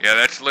 Yeah,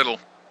 that's Little.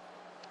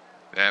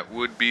 That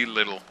would be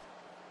Little.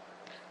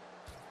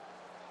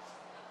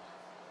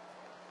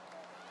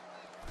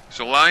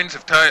 So Lions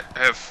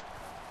have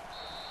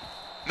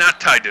not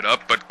tied it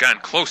up, but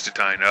gotten close to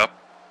tying it up.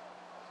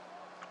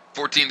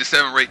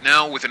 14-7 right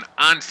now with an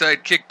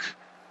onside kick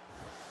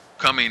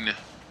coming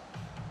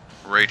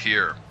right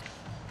here.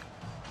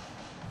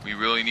 We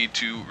really need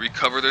to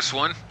recover this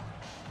one.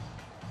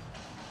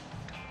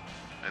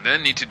 And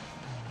then need to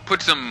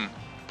put some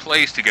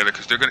plays together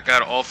because they're going to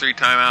got all 3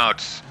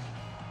 timeouts.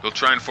 They'll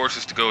try and force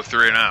us to go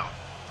 3 and out.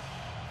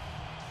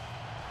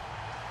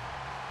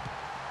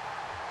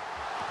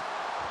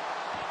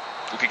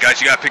 Okay,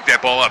 guys, you got to pick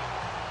that ball up.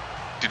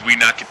 Did we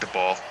not get the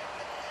ball?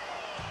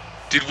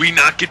 Did we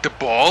not get the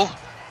ball?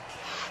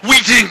 We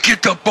didn't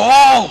get the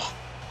ball!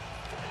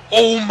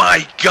 Oh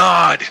my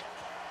God!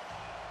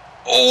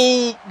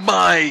 Oh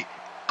my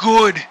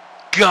good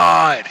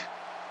God!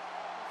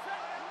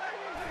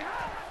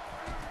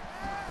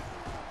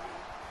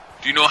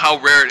 Do you know how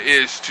rare it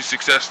is to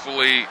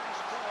successfully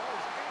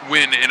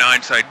win an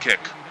onside kick?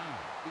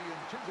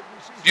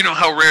 Do you know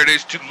how rare it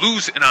is to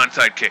lose an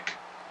onside kick?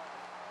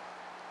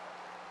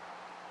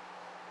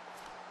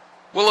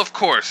 Well, of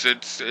course,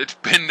 it's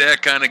been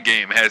that kind of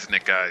game, hasn't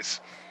it, guys?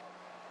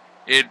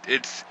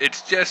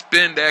 It's just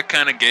been that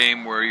kind of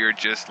game where you're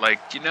just like,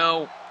 you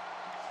know,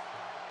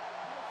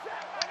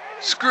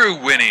 screw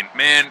winning,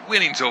 man.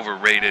 Winning's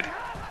overrated.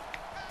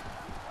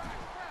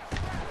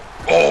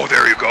 Oh,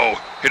 there you go.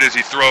 Hit as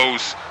he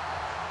throws.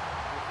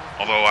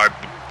 Although I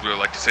would really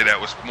like to say that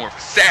was more of a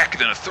sack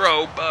than a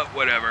throw, but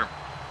whatever.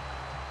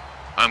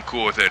 I'm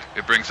cool with it.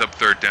 It brings up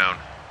 3rd down.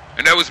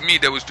 And that was me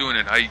that was doing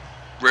it. I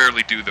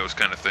rarely do those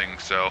kind of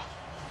things, so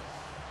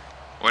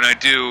when I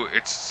do,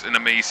 it's an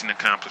amazing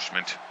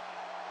accomplishment.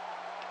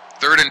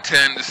 3rd and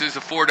 10. This is a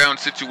 4-down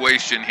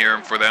situation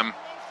here for them.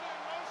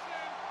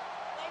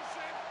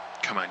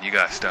 Come on, you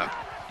gotta stop.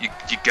 You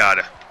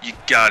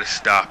gotta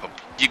stop him.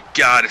 You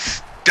gotta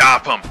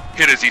stop him.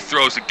 Hit as he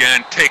throws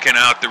again, taking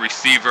out the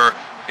receiver.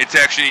 It's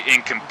actually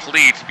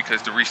incomplete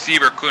because the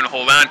receiver couldn't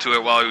hold on to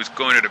it while he was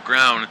going to the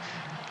ground,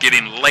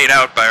 getting laid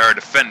out by our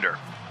defender.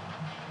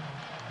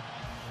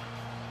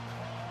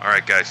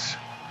 Alright, guys.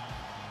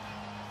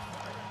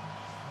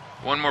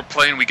 One more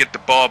play and we get the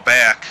ball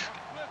back.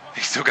 He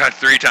still got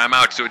 3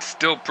 timeouts, so it's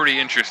still pretty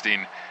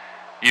interesting,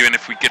 even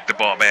if we get the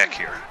ball back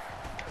here.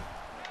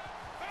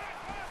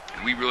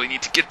 And we really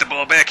need to get the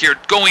ball back here.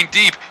 Going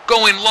deep,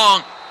 going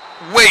long,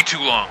 way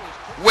too long,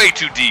 way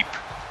too deep.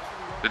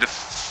 The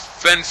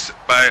defense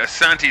by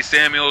Asante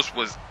Samuels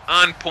was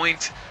on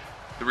point.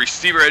 The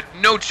receiver had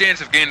no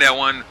chance of getting that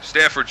one.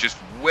 Stafford just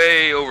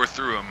way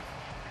overthrew him.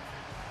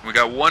 We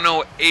got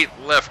 1:08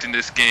 left in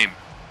this game.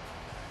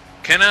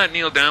 Cannot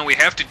kneel down. We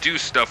have to do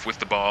stuff with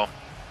the ball.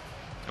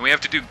 And we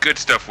have to do good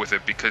stuff with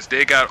it because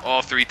they got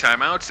all 3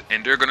 timeouts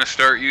and they're going to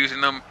start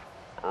using them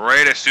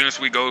right as soon as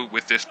we go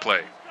with this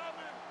play.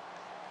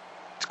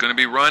 It's going to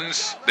be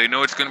runs. They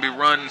know it's going to be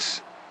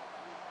runs.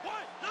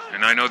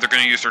 And I know they're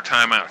going to use their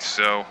timeouts.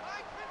 So,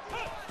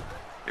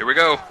 here we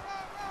go.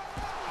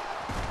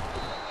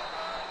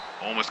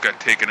 Almost got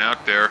taken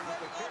out there.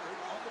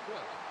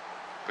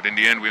 But in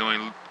the end, we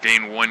only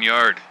gained 1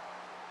 yard.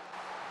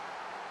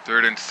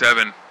 3rd and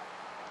 7.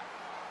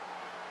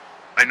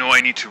 I know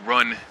I need to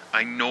run.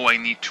 I know I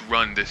need to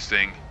run this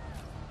thing.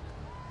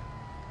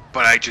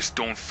 But I just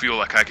don't feel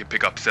like I can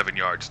pick up 7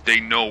 yards. They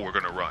know we're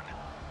going to run.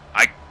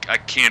 I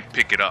can't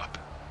pick it up.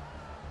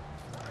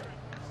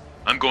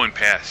 I'm going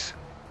pass.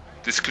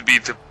 This could be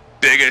the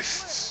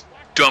biggest,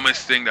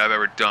 dumbest thing that I've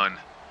ever done.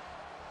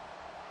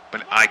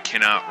 But I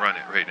cannot run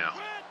it right now.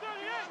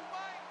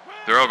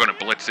 They're all going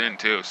to blitz in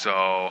too,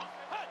 so...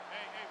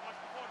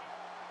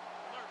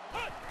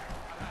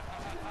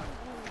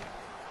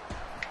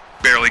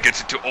 Barely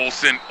gets it to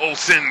Olsen.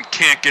 Olsen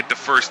can't get the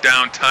 1st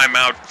down.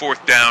 Timeout,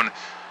 4th down.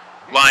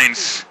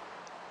 Lions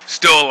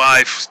still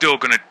alive. Still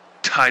going to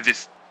tie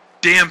this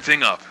damn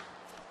thing up.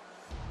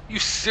 You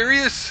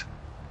serious?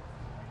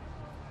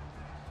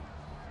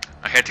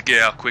 I had to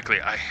get out quickly.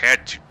 I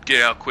had to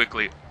get out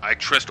quickly. I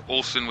trust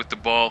Olsen with the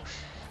ball.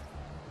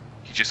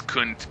 He just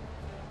couldn't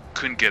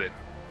get it.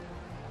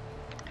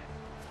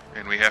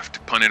 And we have to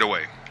punt it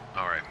away.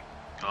 Alright.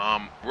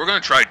 We're going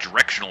to try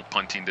directional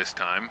punting this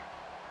time.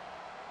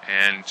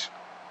 And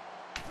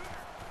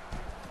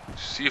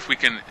see if we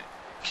can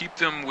keep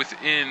them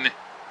within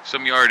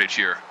some yardage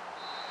here.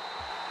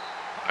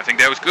 I think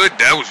that was good.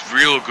 That was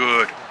real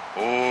good.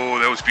 Oh,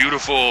 that was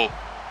beautiful.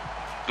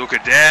 Look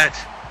at that.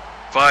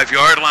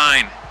 5-yard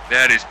line.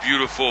 That is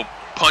beautiful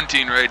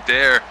punting right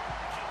there.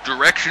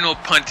 Directional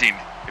punting.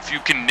 If you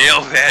can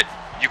nail that,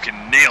 you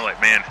can nail it,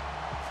 man.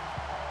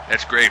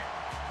 That's great.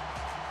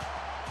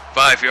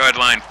 5-yard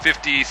line,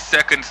 50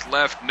 seconds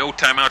left. No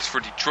timeouts for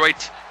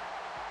Detroit.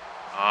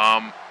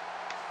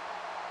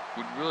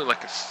 Would really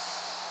like a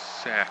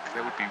sack.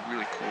 That would be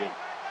really cool.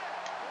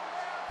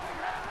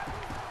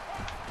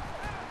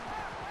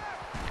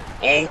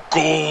 Oh,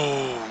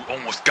 goal!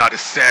 Almost got a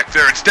sack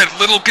there. Instead,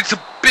 Little gets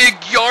a big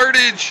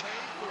yardage.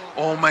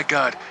 Oh my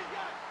God.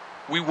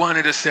 We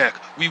wanted a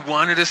sack. We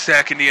wanted a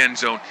sack in the end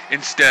zone.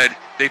 Instead,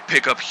 they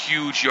pick up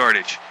huge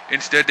yardage.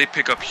 Instead, they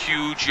pick up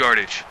huge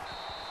yardage.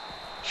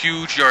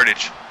 Huge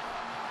yardage.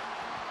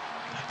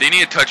 They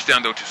need a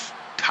touchdown, though, to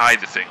tie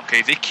the thing,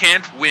 okay? They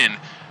can't win.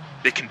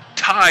 They can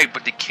tie,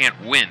 but they can't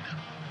win.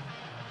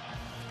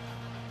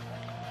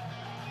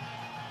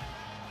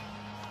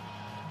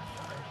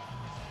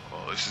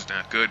 Oh, this is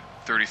not good.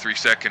 33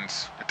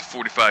 seconds at the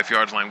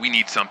 45-yard line. We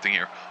need something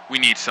here. We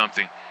need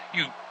something.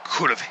 You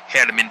could have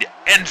had him in the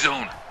end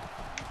zone.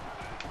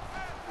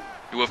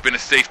 It would have been a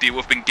safety. It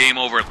would have been game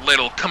over.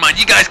 Little, come on.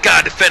 You guys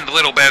got to defend a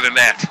little better than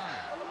that.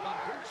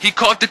 He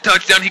caught the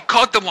touchdown. He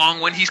caught the long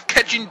one. He's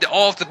catching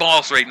all of the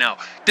balls right now.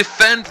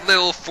 Defend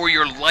Little for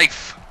your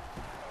life.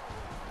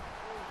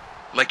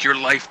 Like your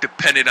life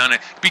depended on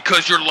it.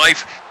 Because your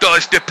life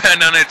does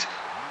depend on it.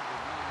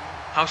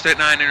 How's that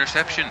not an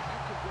interception?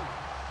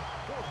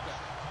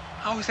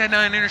 How is that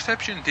not an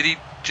interception? Did he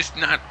just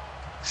not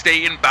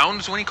stay in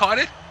bounds when he caught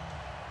it?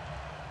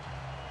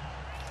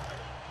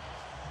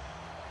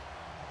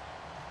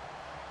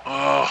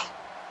 Oh.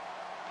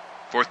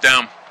 4th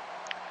down.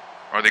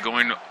 Are they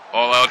going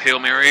all out Hail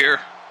Mary here?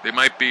 They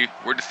might be.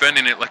 We're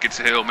defending it like it's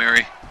a Hail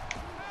Mary.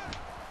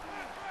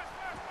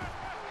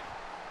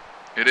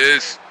 It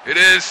is. It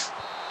is.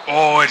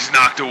 Oh, it's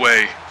knocked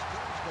away.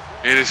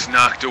 It is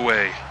knocked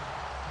away.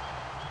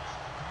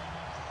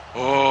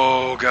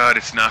 Oh, God,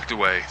 it's knocked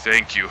away.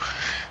 Thank you.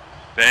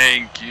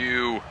 Thank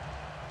you.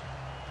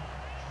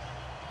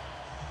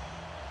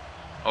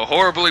 a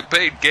horribly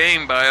played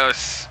game by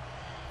us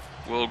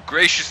will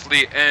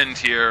graciously end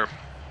here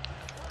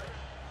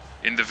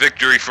in the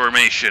victory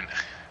formation.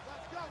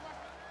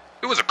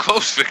 It was a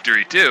close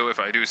victory too, if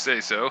I do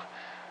say so.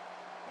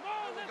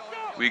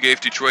 We gave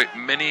Detroit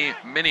many,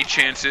 many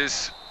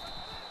chances.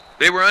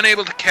 They were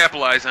unable to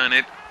capitalize on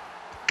it.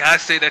 Gotta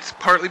say that's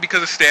partly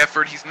because of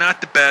Stafford. He's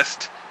not the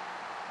best.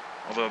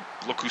 Although,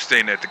 look who's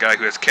saying that, the guy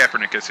who has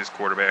Kaepernick as his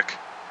quarterback.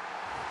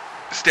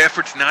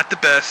 Stafford's not the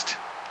best,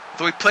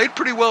 though he played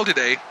pretty well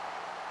today.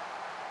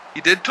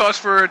 He did toss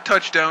for a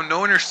touchdown,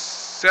 no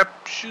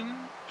interceptions.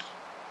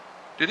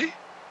 Did he?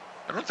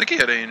 I don't think he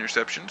had any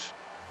interceptions.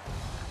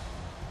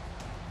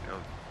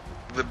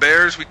 The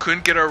Bears, we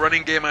couldn't get our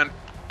running game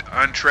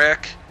on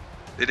track.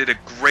 They did a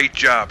great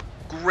job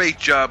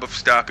of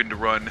stopping the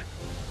run.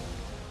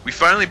 We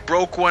finally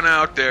broke one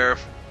out there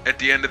at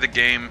the end of the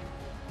game.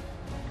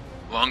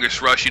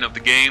 Longest rushing of the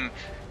game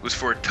was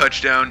for a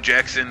touchdown.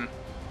 Jackson,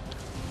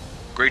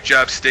 great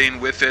job staying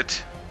with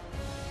it.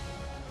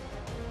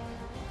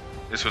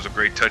 This was a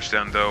great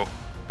touchdown, though,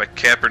 by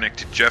Kaepernick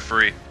to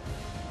Jeffrey.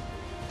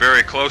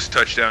 Very close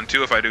touchdown,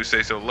 too, if I do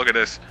say so. Look at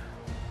this.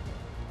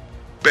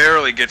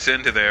 Barely gets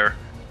into there.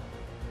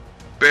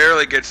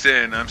 Barely gets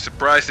in. I'm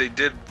surprised they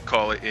did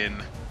call it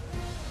in.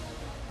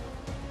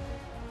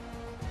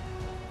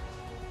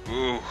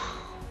 Ooh.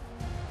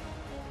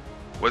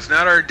 Was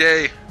not our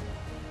day.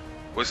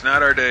 Was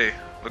not our day.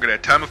 Look at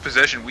that. Time of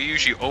possession. We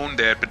usually owned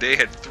that, but they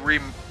had 3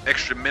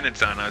 extra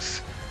minutes on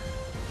us.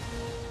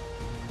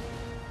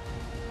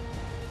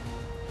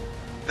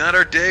 Not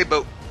our day,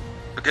 but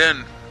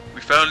again,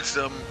 we found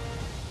some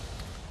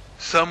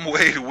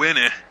way to win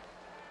it.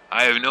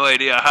 I have no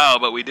idea how,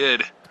 but we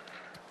did.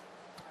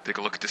 Take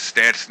a look at the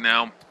stats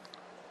now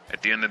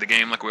at the end of the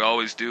game like we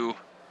always do.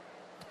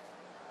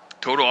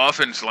 Total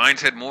offense,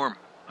 Lions had more.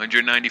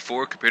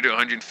 194 compared to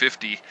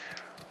 150.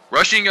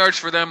 Rushing yards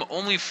for them,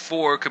 only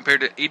 4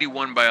 compared to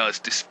 81 by us.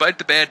 Despite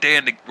the bad day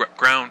on the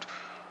ground,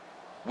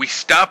 we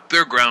stopped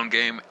their ground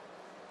game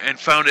and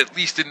found at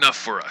least enough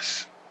for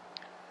us.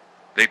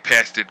 They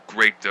passed it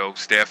great, though.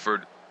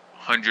 Stafford,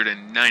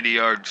 190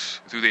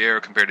 yards through the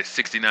air compared to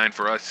 69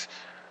 for us.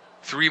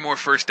 3 more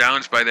first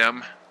downs by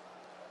them.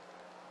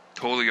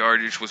 Total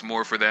yardage was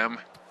more for them.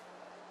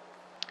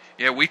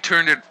 Yeah, we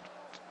turned it.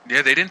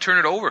 Yeah, they didn't turn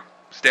it over.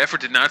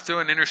 Stafford did not throw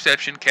an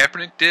interception.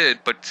 Kaepernick did,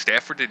 but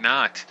Stafford did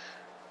not.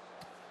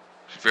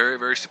 It's very,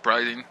 very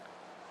surprising.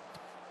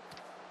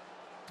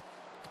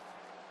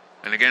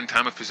 And again,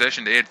 time of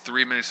possession, they had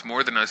 3 minutes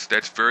more than us.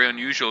 That's very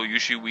unusual.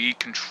 Usually we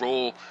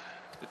control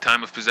the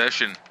time of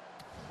possession.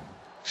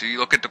 So you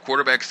look at the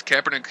quarterbacks,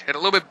 Kaepernick had a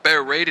little bit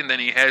better rating than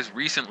he has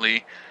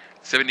recently,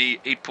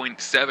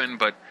 78.7,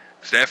 but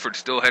Stafford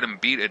still had him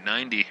beat at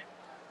 90.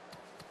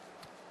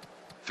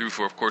 Threw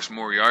for, of course,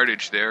 more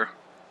yardage there.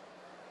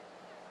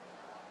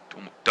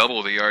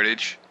 Double the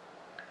yardage.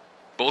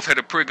 Both had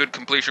a pretty good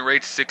completion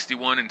rate,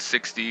 61 and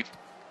 60.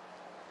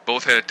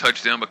 Both had a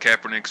touchdown, but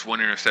Kaepernick's 1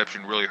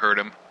 interception really hurt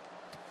him.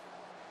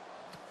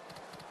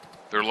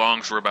 Their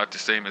longs were about the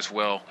same as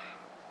well.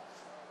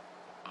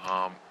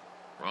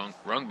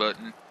 Wrong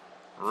button.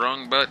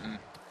 Wrong button.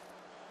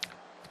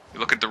 You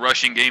look at the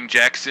rushing game,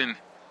 Jackson,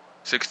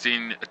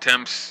 16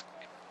 attempts,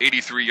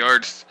 83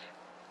 yards,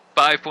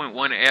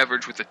 5.1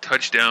 average with a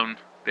touchdown.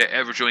 That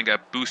average only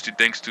got boosted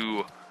thanks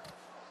to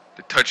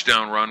the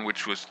touchdown run,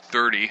 which was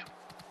 30.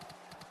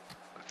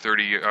 A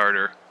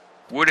 30-yarder.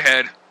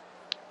 Woodhead,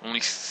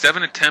 only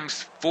 7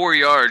 attempts, 4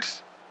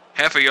 yards,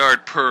 half a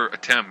yard per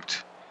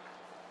attempt.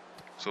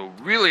 So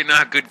really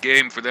not good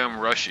game for them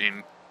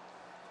rushing.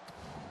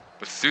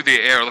 But through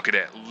the air, look at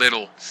that.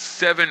 Little,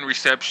 7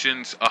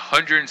 receptions,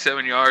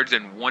 107 yards,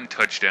 and 1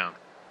 touchdown.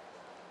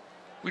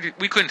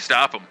 We couldn't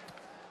stop him.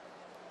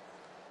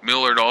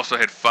 Millard also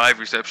had 5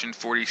 receptions,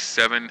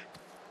 47.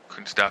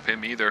 Couldn't stop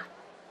him either.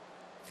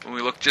 When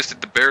we look just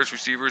at the Bears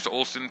receivers,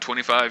 Olsen,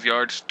 25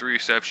 yards, 3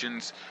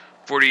 receptions,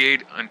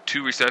 48 on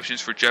 2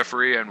 receptions for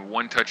Jeffrey, and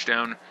 1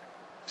 touchdown,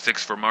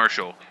 6 for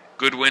Marshall.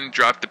 Goodwin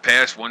dropped the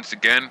pass once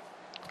again.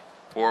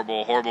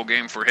 Horrible, horrible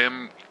game for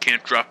him.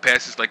 Can't drop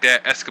passes like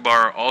that.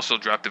 Escobar also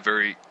dropped a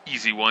very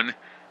easy one.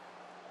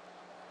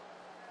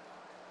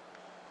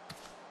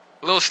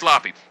 A little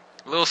sloppy,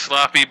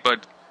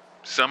 but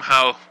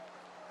somehow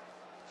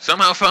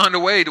found a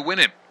way to win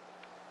it.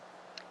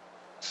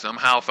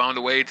 Somehow found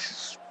a way to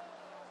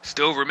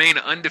still remain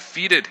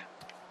undefeated.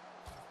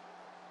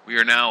 We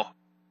are now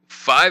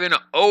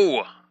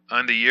 5-0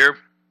 on the year.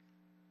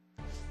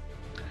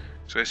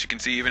 So as you can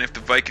see, even if the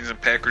Vikings and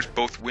Packers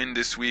both win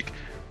this week,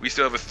 we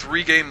still have a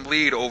 3-game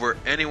lead over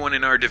anyone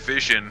in our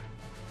division,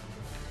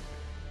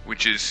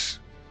 which is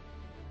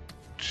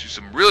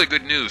some really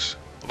good news.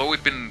 Although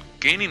we've been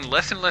gaining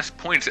less and less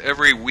points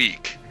every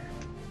week,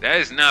 that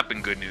has not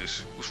been good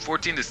news. It was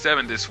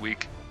 14-7 this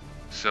week,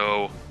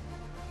 so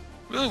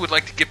really would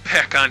like to get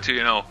back onto,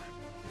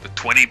 the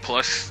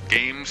 20-plus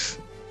games.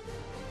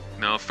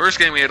 First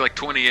game we had like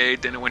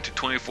 28, then it went to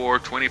 24,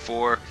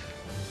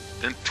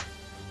 then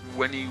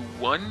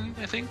 21,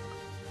 I think.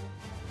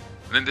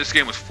 And then this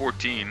game was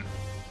 14.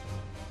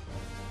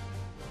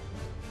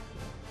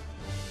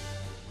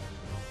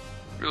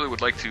 really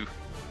would like to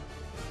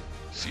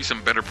see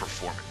some better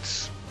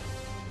performance.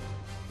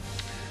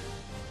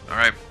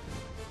 Alright,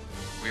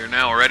 we are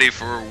now ready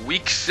for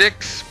Week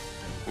 6.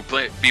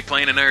 We'll be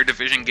playing another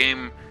division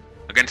game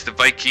against the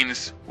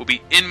Vikings. We'll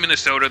be in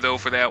Minnesota, though,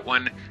 for that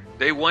one.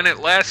 They won it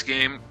last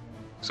game.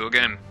 So,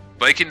 again,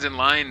 Vikings and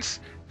Lions,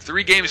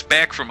 3 games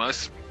back from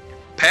us.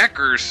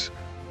 Packers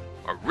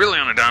are really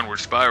on a downward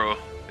spiral.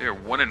 They are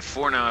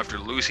 1-4 now after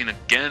losing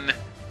again.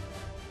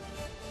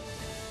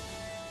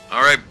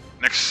 Alright,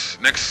 next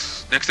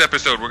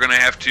episode, we're going to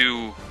have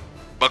to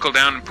buckle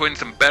down and put in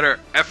some better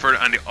effort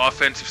on the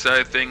offensive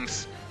side of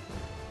things.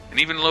 And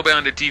even a little bit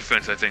on the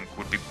defense, I think,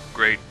 would be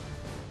great.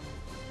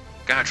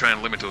 Gotta try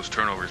and limit those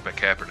turnovers by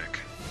Kaepernick.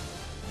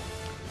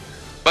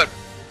 But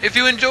if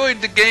you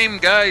enjoyed the game,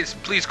 guys,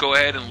 please go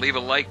ahead and leave a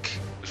like,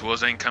 as well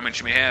as any comments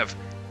you may have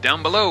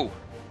down below.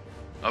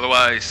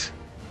 Otherwise,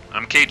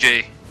 I'm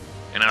KJ,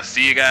 and I'll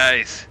see you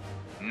guys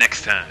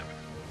next time.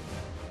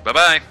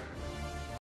 Bye-bye.